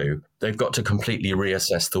coming through. They've got to completely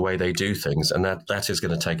reassess the way they do things, and that is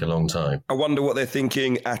going to take a long time. I wonder what they're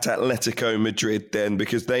thinking at Atletico Madrid then,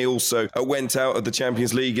 because they also went out of the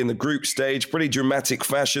Champions League in the group stage, pretty dramatic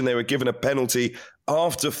fashion. They were given a penalty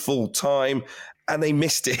after full time, and they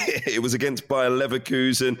missed it. It was against Bayer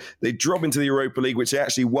Leverkusen. They drop into the Europa League, which they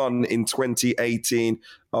actually won in 2018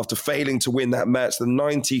 after failing to win that match. The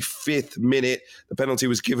 95th minute, the penalty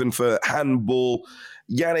was given for handball.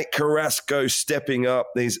 Yannick Carrasco stepping up.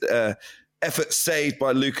 These effort saved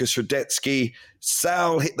by Lucas Radetzky.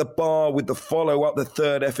 Sal hit the bar with the follow-up. The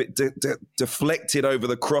third effort deflected over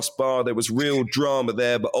the crossbar. There was real drama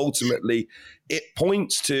there, but ultimately it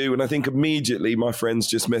points to, and I think immediately my friends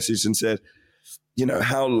just messaged and said,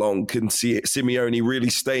 how long can Simeone really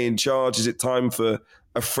stay in charge? Is it time for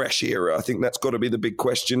a fresh era? I think that's got to be the big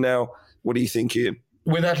question now. What do you think, Ian?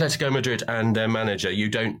 With Atletico Madrid and their manager,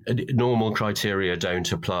 normal criteria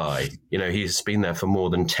don't apply. He's been there for more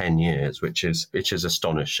than 10 years, which is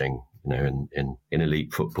astonishing, in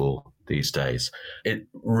elite football these days. It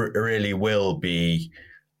really will be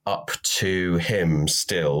up to him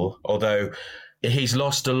still, although he's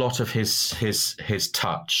lost a lot of his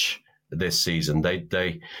touch this season.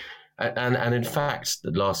 And in fact,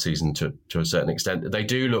 last season to a certain extent, they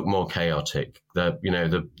do look more chaotic.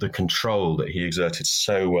 The control that he exerted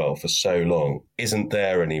so well for so long isn't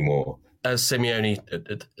there anymore. As Simeone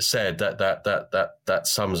said, that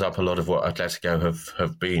sums up a lot of what Atletico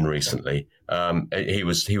have been recently. He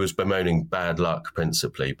was bemoaning bad luck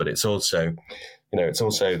principally, but it's also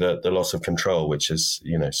the loss of control, which is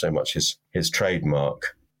so much his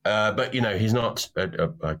trademark. But he's not.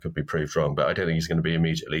 I could be proved wrong, but I don't think he's going to be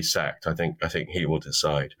immediately sacked. I think he will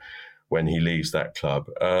decide when he leaves that club,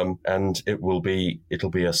 and it'll be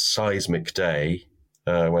a seismic day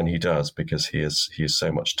when he does, because he is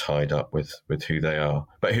so much tied up with who they are.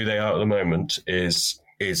 But who they are at the moment is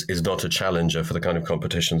not a challenger for the kind of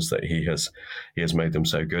competitions that he has made them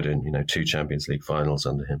so good in. 2 Champions League finals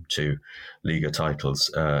under him, 2 Liga titles.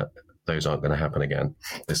 Those aren't going to happen again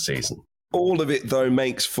this season. All of it, though,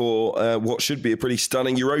 makes for what should be a pretty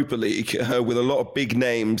stunning Europa League with a lot of big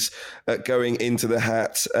names going into the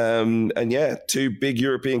hat. 2 big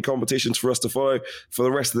European competitions for us to follow for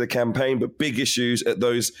the rest of the campaign, but big issues at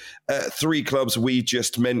those 3 clubs we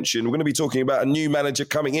just mentioned. We're going to be talking about a new manager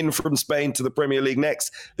coming in from Spain to the Premier League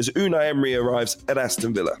next as Unai Emery arrives at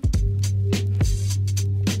Aston Villa.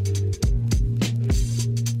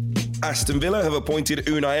 Aston Villa have appointed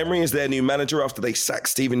Unai Emery as their new manager after they sacked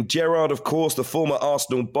Steven Gerrard, of course, the former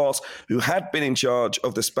Arsenal boss who had been in charge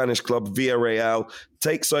of the Spanish club Villarreal,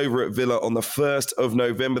 takes over at Villa on the 1st of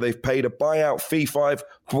November. They've paid a buyout fee,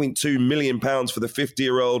 £5.2 million for the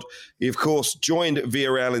 50-year-old. He, of course, joined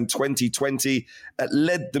Villarreal in 2020,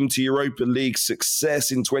 led them to Europa League success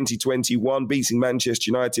in 2021, beating Manchester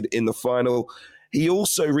United in the final. He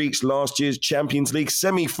also reached last year's Champions League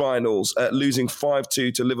semi-finals, losing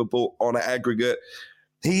 5-2 to Liverpool on aggregate.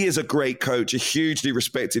 He is a great coach, a hugely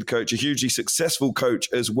respected coach, a hugely successful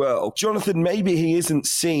coach as well. Jonathan, maybe he isn't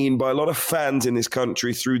seen by a lot of fans in this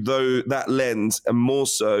country through that lens, and more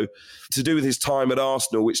so to do with his time at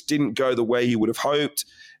Arsenal, which didn't go the way he would have hoped.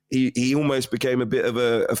 He almost became a bit of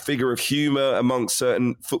a figure of humour amongst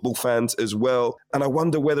certain football fans as well. And I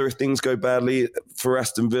wonder whether if things go badly for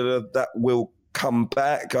Aston Villa, that will come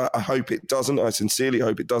back. I hope it doesn't. I sincerely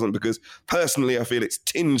hope it doesn't, because personally I feel it's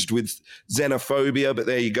tinged with xenophobia, but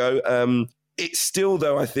there you go. It still,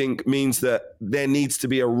 though, I think means that there needs to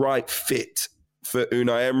be a right fit for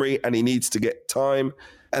Unai Emery, and he needs to get time.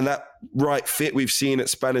 And that right fit we've seen at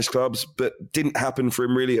Spanish clubs, but didn't happen for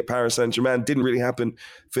him really at Paris Saint-Germain, didn't really happen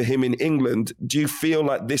for him in England. Do you feel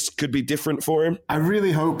like this could be different for him? I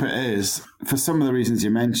really hope it is. For some of the reasons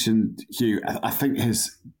you mentioned, Hugh, I think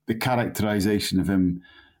the characterisation of him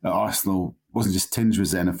at Arsenal wasn't just tinged with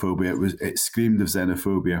xenophobia. It screamed of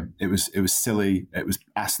xenophobia. It was silly. It was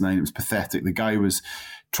asinine. It was pathetic. The guy was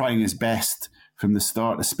trying his best from the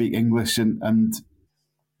start to speak English and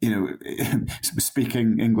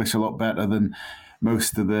speaking English a lot better than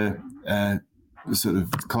most of the sort of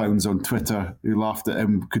clowns on Twitter who laughed at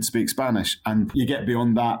him could speak Spanish. And you get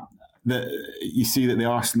beyond that you see that the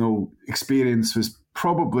Arsenal experience was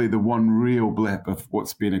probably the one real blip of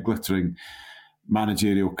what's been a glittering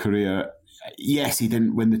managerial career. Yes, he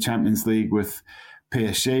didn't win the Champions League with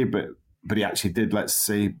PSG, but he actually did, let's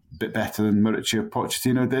say, a bit better than Mauricio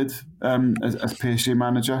Pochettino did as PSG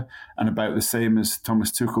manager, and about the same as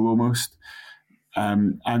Thomas Tuchel almost.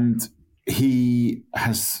 And he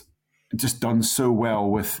has just done so well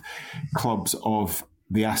with clubs of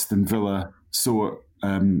the Aston Villa sort,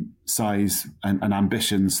 size and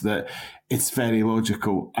ambitions, that it's very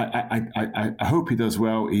logical. I hope he does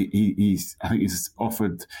well. I think he's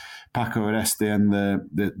offered Paco Oreste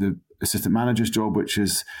the assistant manager's job, which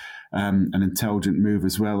is an intelligent move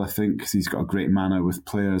as well, I think, because he's got a great manner with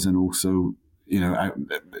players and also,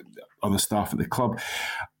 other staff at the club.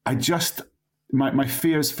 My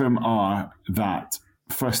fears for him are that,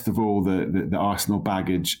 first of all, the Arsenal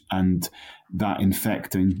baggage and that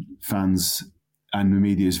infecting fans and the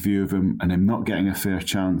media's view of him and him not getting a fair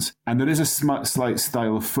chance. And there is a slight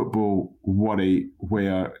style of football worry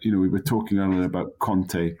where, we were talking earlier about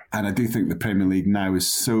Conte, and I do think the Premier League now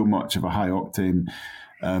is so much of a high-octane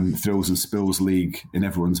thrills and spills league in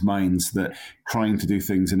everyone's minds that trying to do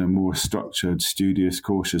things in a more structured, studious,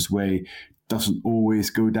 cautious way doesn't always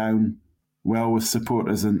go down well with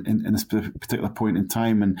supporters in this particular point in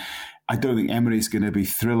time. And I don't think Emery's going to be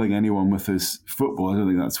thrilling anyone with his football. I don't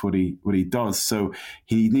think that's what he does. So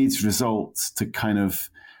he needs results to kind of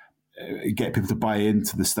get people to buy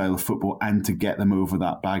into the style of football and to get them over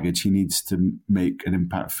that baggage. He needs to make an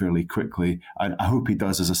impact fairly quickly. And I hope he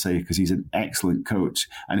does, as I say, because he's an excellent coach.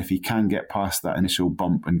 And if he can get past that initial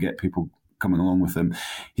bump and get people coming along with him,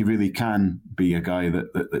 he really can be a guy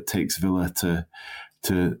that takes Villa to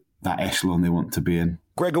that echelon they want to be in.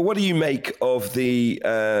 Gregor, what do you make of the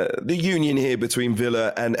union here between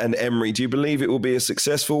Villa and Emery? Do you believe it will be a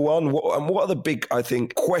successful one? What are the big, I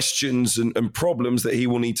think, questions and problems that he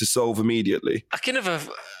will need to solve immediately? I kind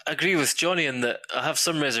of agree with Johnny in that I have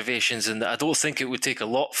some reservations in that I don't think it would take a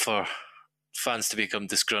lot for fans to become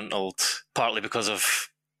disgruntled, partly because of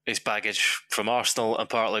his baggage from Arsenal and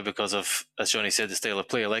partly because of, as Johnny said, the style of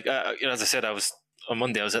play. Like, as I said, on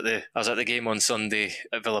Monday, I was at the game on Sunday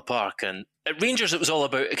at Villa Park, and at Rangers it was all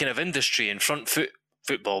about a kind of industry and front foot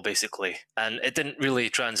football basically, and it didn't really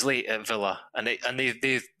translate at Villa, and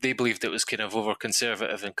they believed it was kind of over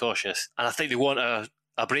conservative and cautious, and I think they want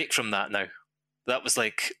a break from that now. That was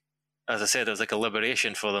like, as I said, it was like a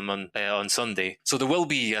liberation for them on Sunday. So there will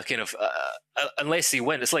be a kind of unless they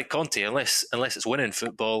win, it's like Conte, unless it's winning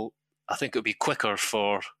football, I think it would be quicker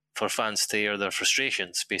for fans to air their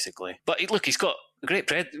frustrations, basically. But look, he's got a great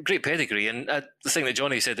pedigree, and the thing that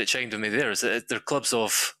Johnny said that chimed with me there is that they're clubs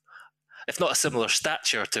of, if not a similar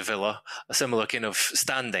stature to Villa, a similar kind of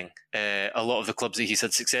standing. A lot of the clubs that he's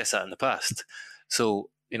had success at in the past.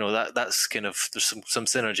 So, you know, that's kind of, there's some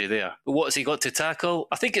synergy there. But what has he got to tackle?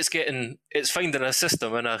 I think it's finding a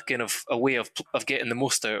system and a kind of a way of getting the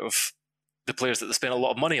most out of the players that they spent a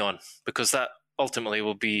lot of money on, because that ultimately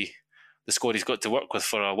will be the squad he's got to work with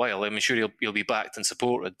for a while. I mean, sure, he'll be backed and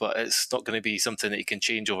supported, but it's not going to be something that he can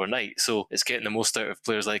change overnight. So it's getting the most out of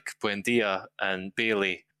players like Buendia and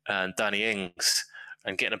Bailey and Danny Ings,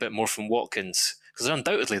 and getting a bit more from Watkins, because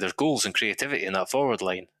undoubtedly there's goals and creativity in that forward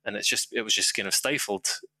line, and it was just kind of stifled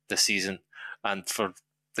this season and for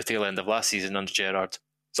the tail end of last season under Gerrard.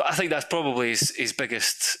 So I think that's probably his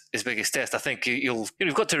biggest test. I think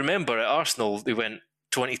you've got to remember at Arsenal they went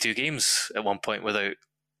 22 games at one point without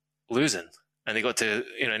losing, and they got to,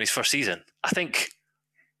 in his first season. I think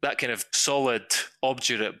that kind of solid,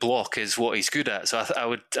 obdurate block is what he's good at. So I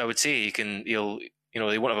would say they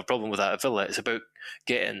won't have a problem with that at Villa. It's about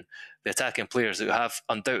getting the attacking players that have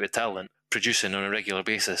undoubted talent producing on a regular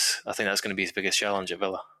basis. I think that's going to be his biggest challenge at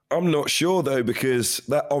Villa. I'm not sure though, because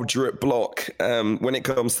that obdurate block, when it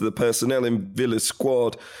comes to the personnel in Villa's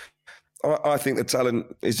squad, I think the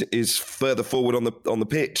talent is further forward on the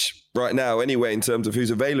pitch right now anyway, in terms of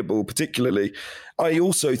who's available particularly. I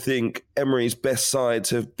also think Emery's best sides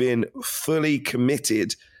have been fully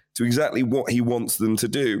committed to exactly what he wants them to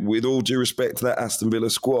do. With all due respect to that Aston Villa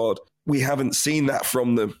squad, we haven't seen that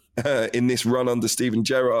from them in this run under Steven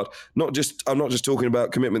Gerrard. I'm not just talking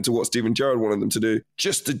about commitment to what Steven Gerrard wanted them to do,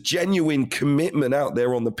 just a genuine commitment out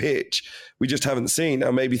there on the pitch. We just haven't seen.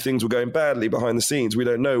 Now, maybe things were going badly behind the scenes. We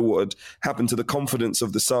don't know what had happened to the confidence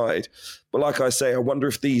of the side. But like I say, I wonder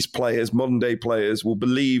if these players, modern day players, will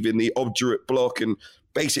believe in the obdurate block and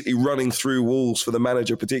basically running through walls for the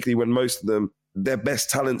manager, particularly when most of them, their best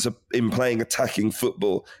talents are in playing attacking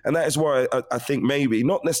football. And that is why I think maybe,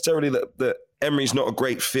 not necessarily that Emery's not a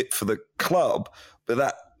great fit for the club, but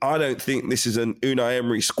that I don't think this is an Unai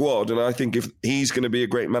Emery squad. And I think if he's going to be a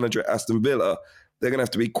great manager at Aston Villa, they're going to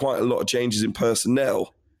have to be quite a lot of changes in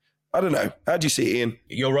personnel. I don't know. How do you see it, Ian?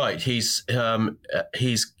 You're right. He's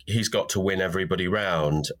got to win everybody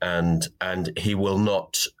round, and he will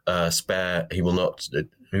not spare. He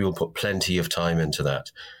will put plenty of time into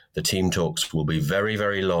that. The team talks will be very,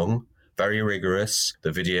 very long, very rigorous. The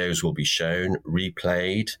videos will be shown,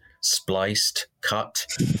 replayed, spliced, cut,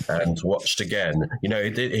 and watched again.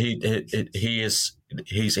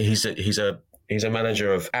 He's a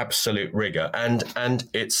manager of absolute rigor, and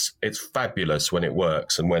it's fabulous when it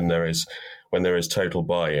works and when there is total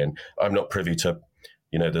buy-in. I'm not privy to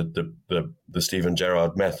the Steven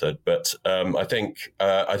Gerrard method, but I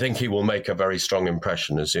think he will make a very strong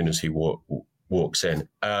impression as soon as he walks in.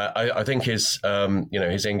 I think his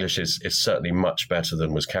English is certainly much better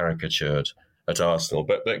than was caricatured at Arsenal,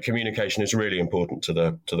 but communication is really important to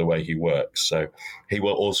the way he works. So he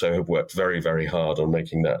will also have worked very, very hard on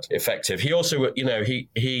making that effective. He also,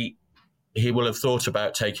 he will have thought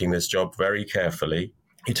about taking this job very carefully.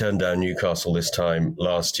 He turned down Newcastle this time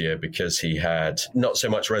last year because he had not so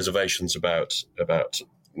much reservations about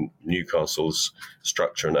Newcastle's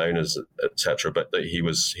structure and owners, etc., but that he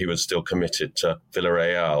was still committed to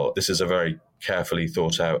Villarreal. This is a very carefully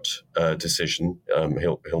thought out decision.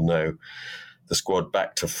 He'll know the squad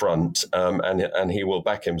back to front, and he will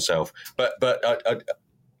back himself. But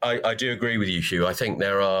I do agree with you, Hugh. I think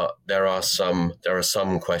there are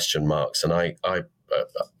some question marks, and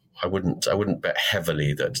I wouldn't bet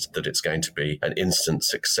heavily that it's going to be an instant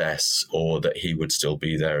success, or that he would still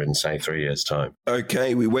be there in, say, 3 years' time.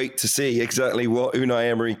 Okay, we wait to see exactly what Unai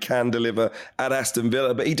Emery can deliver at Aston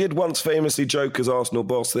Villa. But he did once famously joke as Arsenal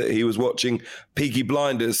boss that he was watching Peaky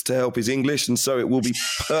Blinders to help his English, and so it will be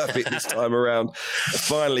perfect this time around.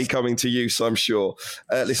 Finally coming to use, I'm sure.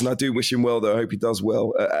 Listen, I do wish him well, though. I hope he does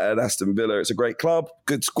well at Aston Villa. It's a great club,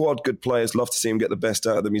 good squad, good players. Love to see him get the best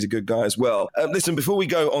out of them. He's a good guy as well. Listen, before we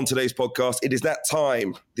go on today's podcast, it is that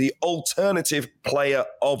time, the Alternative Player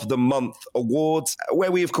of the Month Awards,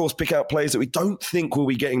 where we, of course, pick out players that we don't think will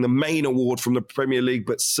be getting the main award from the Premier League,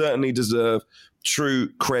 but certainly deserve true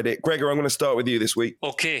credit. Gregor, I'm going to start with you this week.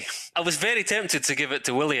 Okay. I was very tempted to give it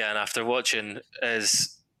to Willian after watching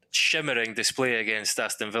his shimmering display against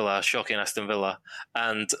Aston Villa, shocking Aston Villa,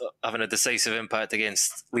 and having a decisive impact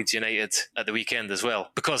against Leeds United at the weekend as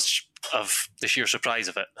well, because of the sheer surprise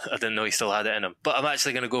of it. I didn't know he still had it in him. But I'm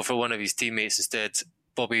actually going to go for one of his teammates instead,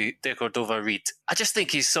 Bobby De Cordova-Reid. I just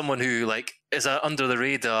think he's someone who is a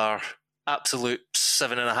under-the-radar, absolute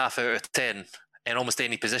 7.5 out of 10 in almost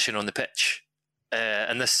any position on the pitch.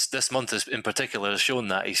 And this month in particular has shown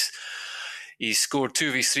that. He's scored 2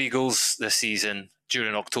 of his 3 goals this season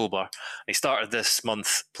during October. He started this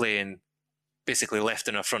month playing basically left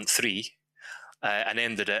in a front 3 and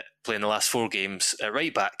ended it playing the last 4 games at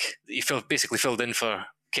right back. He basically filled in for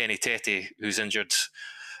Kenny Tete, who's injured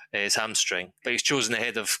his hamstring. But he's chosen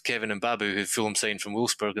ahead of Kevin Mbabu, who Fulham signed from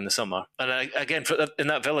Wolfsburg in the summer. And again, in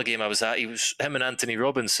that Villa game I was at, him and Anthony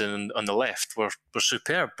Robinson on the left were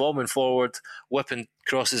superb, bombing forward, whipping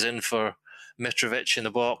crosses in for Mitrovic in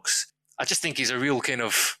the box. I just think he's a real kind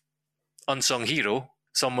of unsung hero,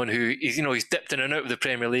 someone who he's dipped in and out of the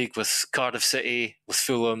Premier League with Cardiff City, with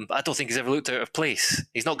Fulham. I don't think he's ever looked out of place.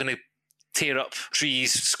 He's not going to tear up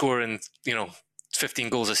trees scoring 15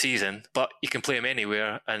 goals a season, but you can play him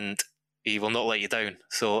anywhere and he will not let you down.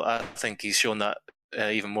 So I think he's shown that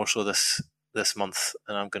even more so this month,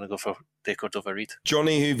 and I'm going to go for De Cordova-Reid.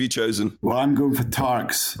 Johnny, who have you chosen? Well, I'm going for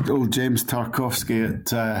Tarks, old James Tarkowski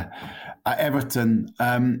at Everton,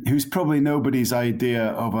 who's probably nobody's idea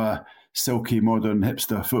of a silky modern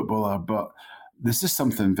hipster footballer, but there's just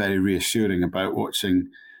something very reassuring about watching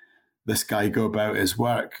this guy go about his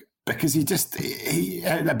work, because he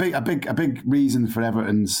a big reason for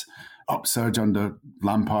Everton's upsurge under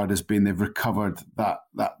Lampard has been they've recovered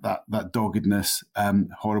that doggedness,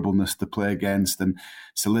 horribleness to play against, and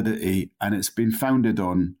solidity, and it's been founded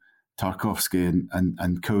on Tarkowski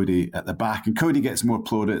and Cody at the back. And Cody gets more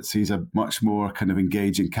plaudits. He's a much more kind of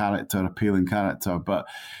engaging character, appealing character, but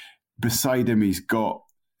beside him, he's got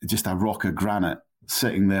just a rock of granite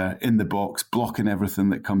sitting there in the box, blocking everything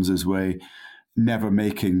that comes his way, never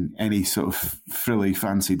making any sort of frilly,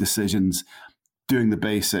 fancy decisions, doing the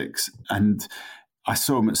basics. And I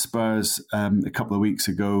saw him at Spurs a couple of weeks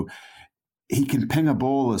ago. He can ping a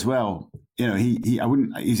ball as well.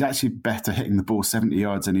 He's actually better hitting the ball 70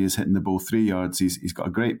 yards than he is hitting the ball 3 yards. He's got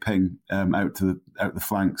a great ping out the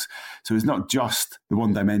flanks. So he's not just the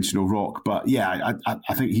one-dimensional rock, but yeah,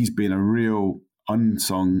 I think he's been a real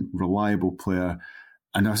unsung, reliable player.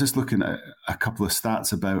 And I was just looking at a couple of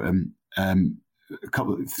stats about him.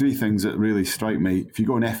 3 things that really strike me. If you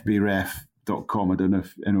go on fbref.com, I don't know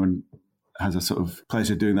if anyone has a sort of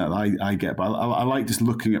pleasure doing that I get, but I like just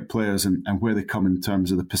looking at players and where they come in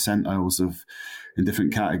terms of the percentiles in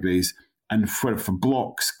different categories. And for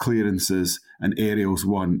blocks, clearances and aerials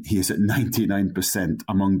won, he is at 99%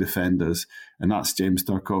 among defenders, and that's James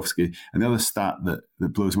Tarkowski. And the other stat that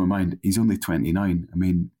blows my mind, he's only 29. I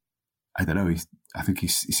mean, I don't know, I think he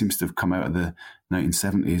seems to have come out of the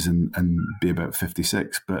 1970s and be about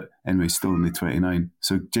 56, but anyway, still only 29.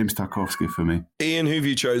 So James Tarkowski for me. Ian, who have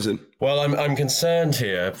you chosen? Well, I'm concerned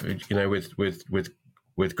here,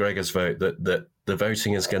 with Gregor's vote that the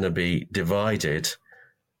voting is going to be divided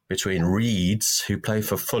between Reeds, who play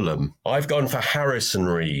for Fulham. I've gone for Harrison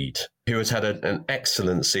Reed, who has had an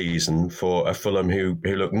excellent season for a Fulham who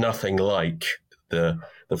look nothing like the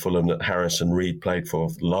Fulham that Harrison Reed played for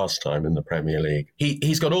last time in the Premier League.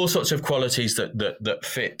 He's got all sorts of qualities that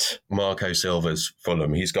fit Marco Silva's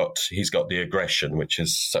Fulham. He's got the aggression, which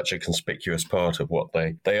is such a conspicuous part of what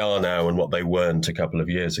they are now and what they weren't a couple of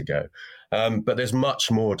years ago. But there's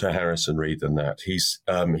much more to Harrison Reed than that. He's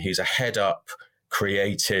a head up,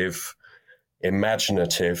 creative,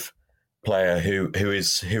 imaginative, player who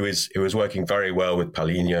is working very well with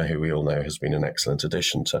Palhinha, who we all know has been an excellent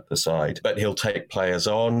addition to the side. But he'll take players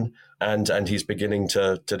on, and he's beginning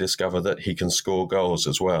to discover that he can score goals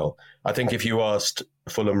as well. I think if you asked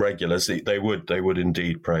Fulham regulars, they would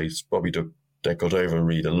indeed praise Bobby de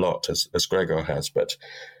Cordova-Reid a lot, as Gregor has. But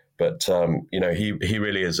he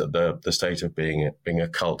really is at the state of being a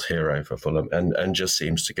cult hero for Fulham, and just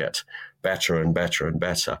seems to get better and better and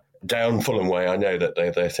better. Down Fulham way, I know that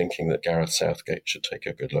they're thinking that Gareth Southgate should take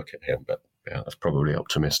a good look at him, but yeah, that's probably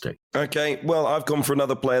optimistic. Okay, well, I've gone for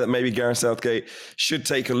another player that maybe Gareth Southgate should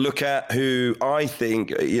take a look at, who I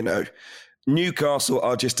think, Newcastle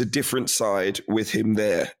are just a different side with him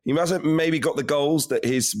there. He hasn't maybe got the goals that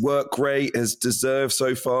his work rate has deserved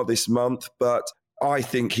so far this month, but I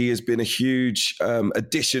think he has been a huge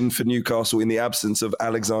addition for Newcastle in the absence of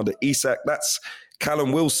Alexander Isak. That's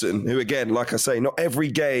Callum Wilson, who, again, like I say, not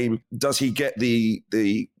every game does he get the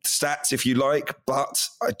stats, if you like, but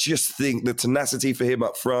I just think the tenacity for him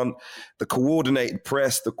up front, the coordinated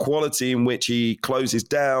press, the quality in which he closes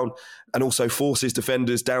down and also forces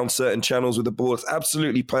defenders down certain channels with the ball, it's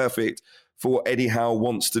absolutely perfect for what Eddie Howe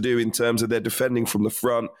wants to do in terms of their defending from the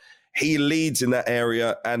front. He leads in that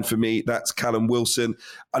area, and for me, that's Callum Wilson.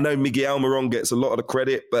 I know Miguel Almiron gets a lot of the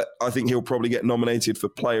credit, but I think he'll probably get nominated for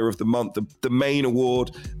Player of the Month, the main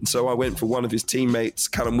award. And so I went for one of his teammates,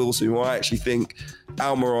 Callum Wilson, who I actually think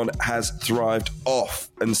Almiron has thrived off.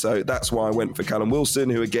 And so that's why I went for Callum Wilson,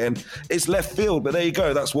 who, again, is left field. But there you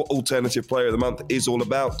go. That's what Alternative Player of the Month is all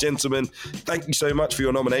about. Gentlemen, thank you so much for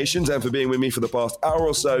your nominations and for being with me for the past hour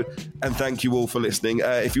or so. And thank you all for listening.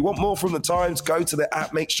 If you want more from The Times, go to the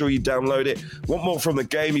app. Make sure you download it. Want more from the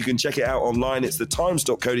game? You can check it out online. It's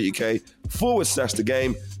thetimes.co.uk/the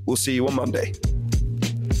game. We'll see you on Monday.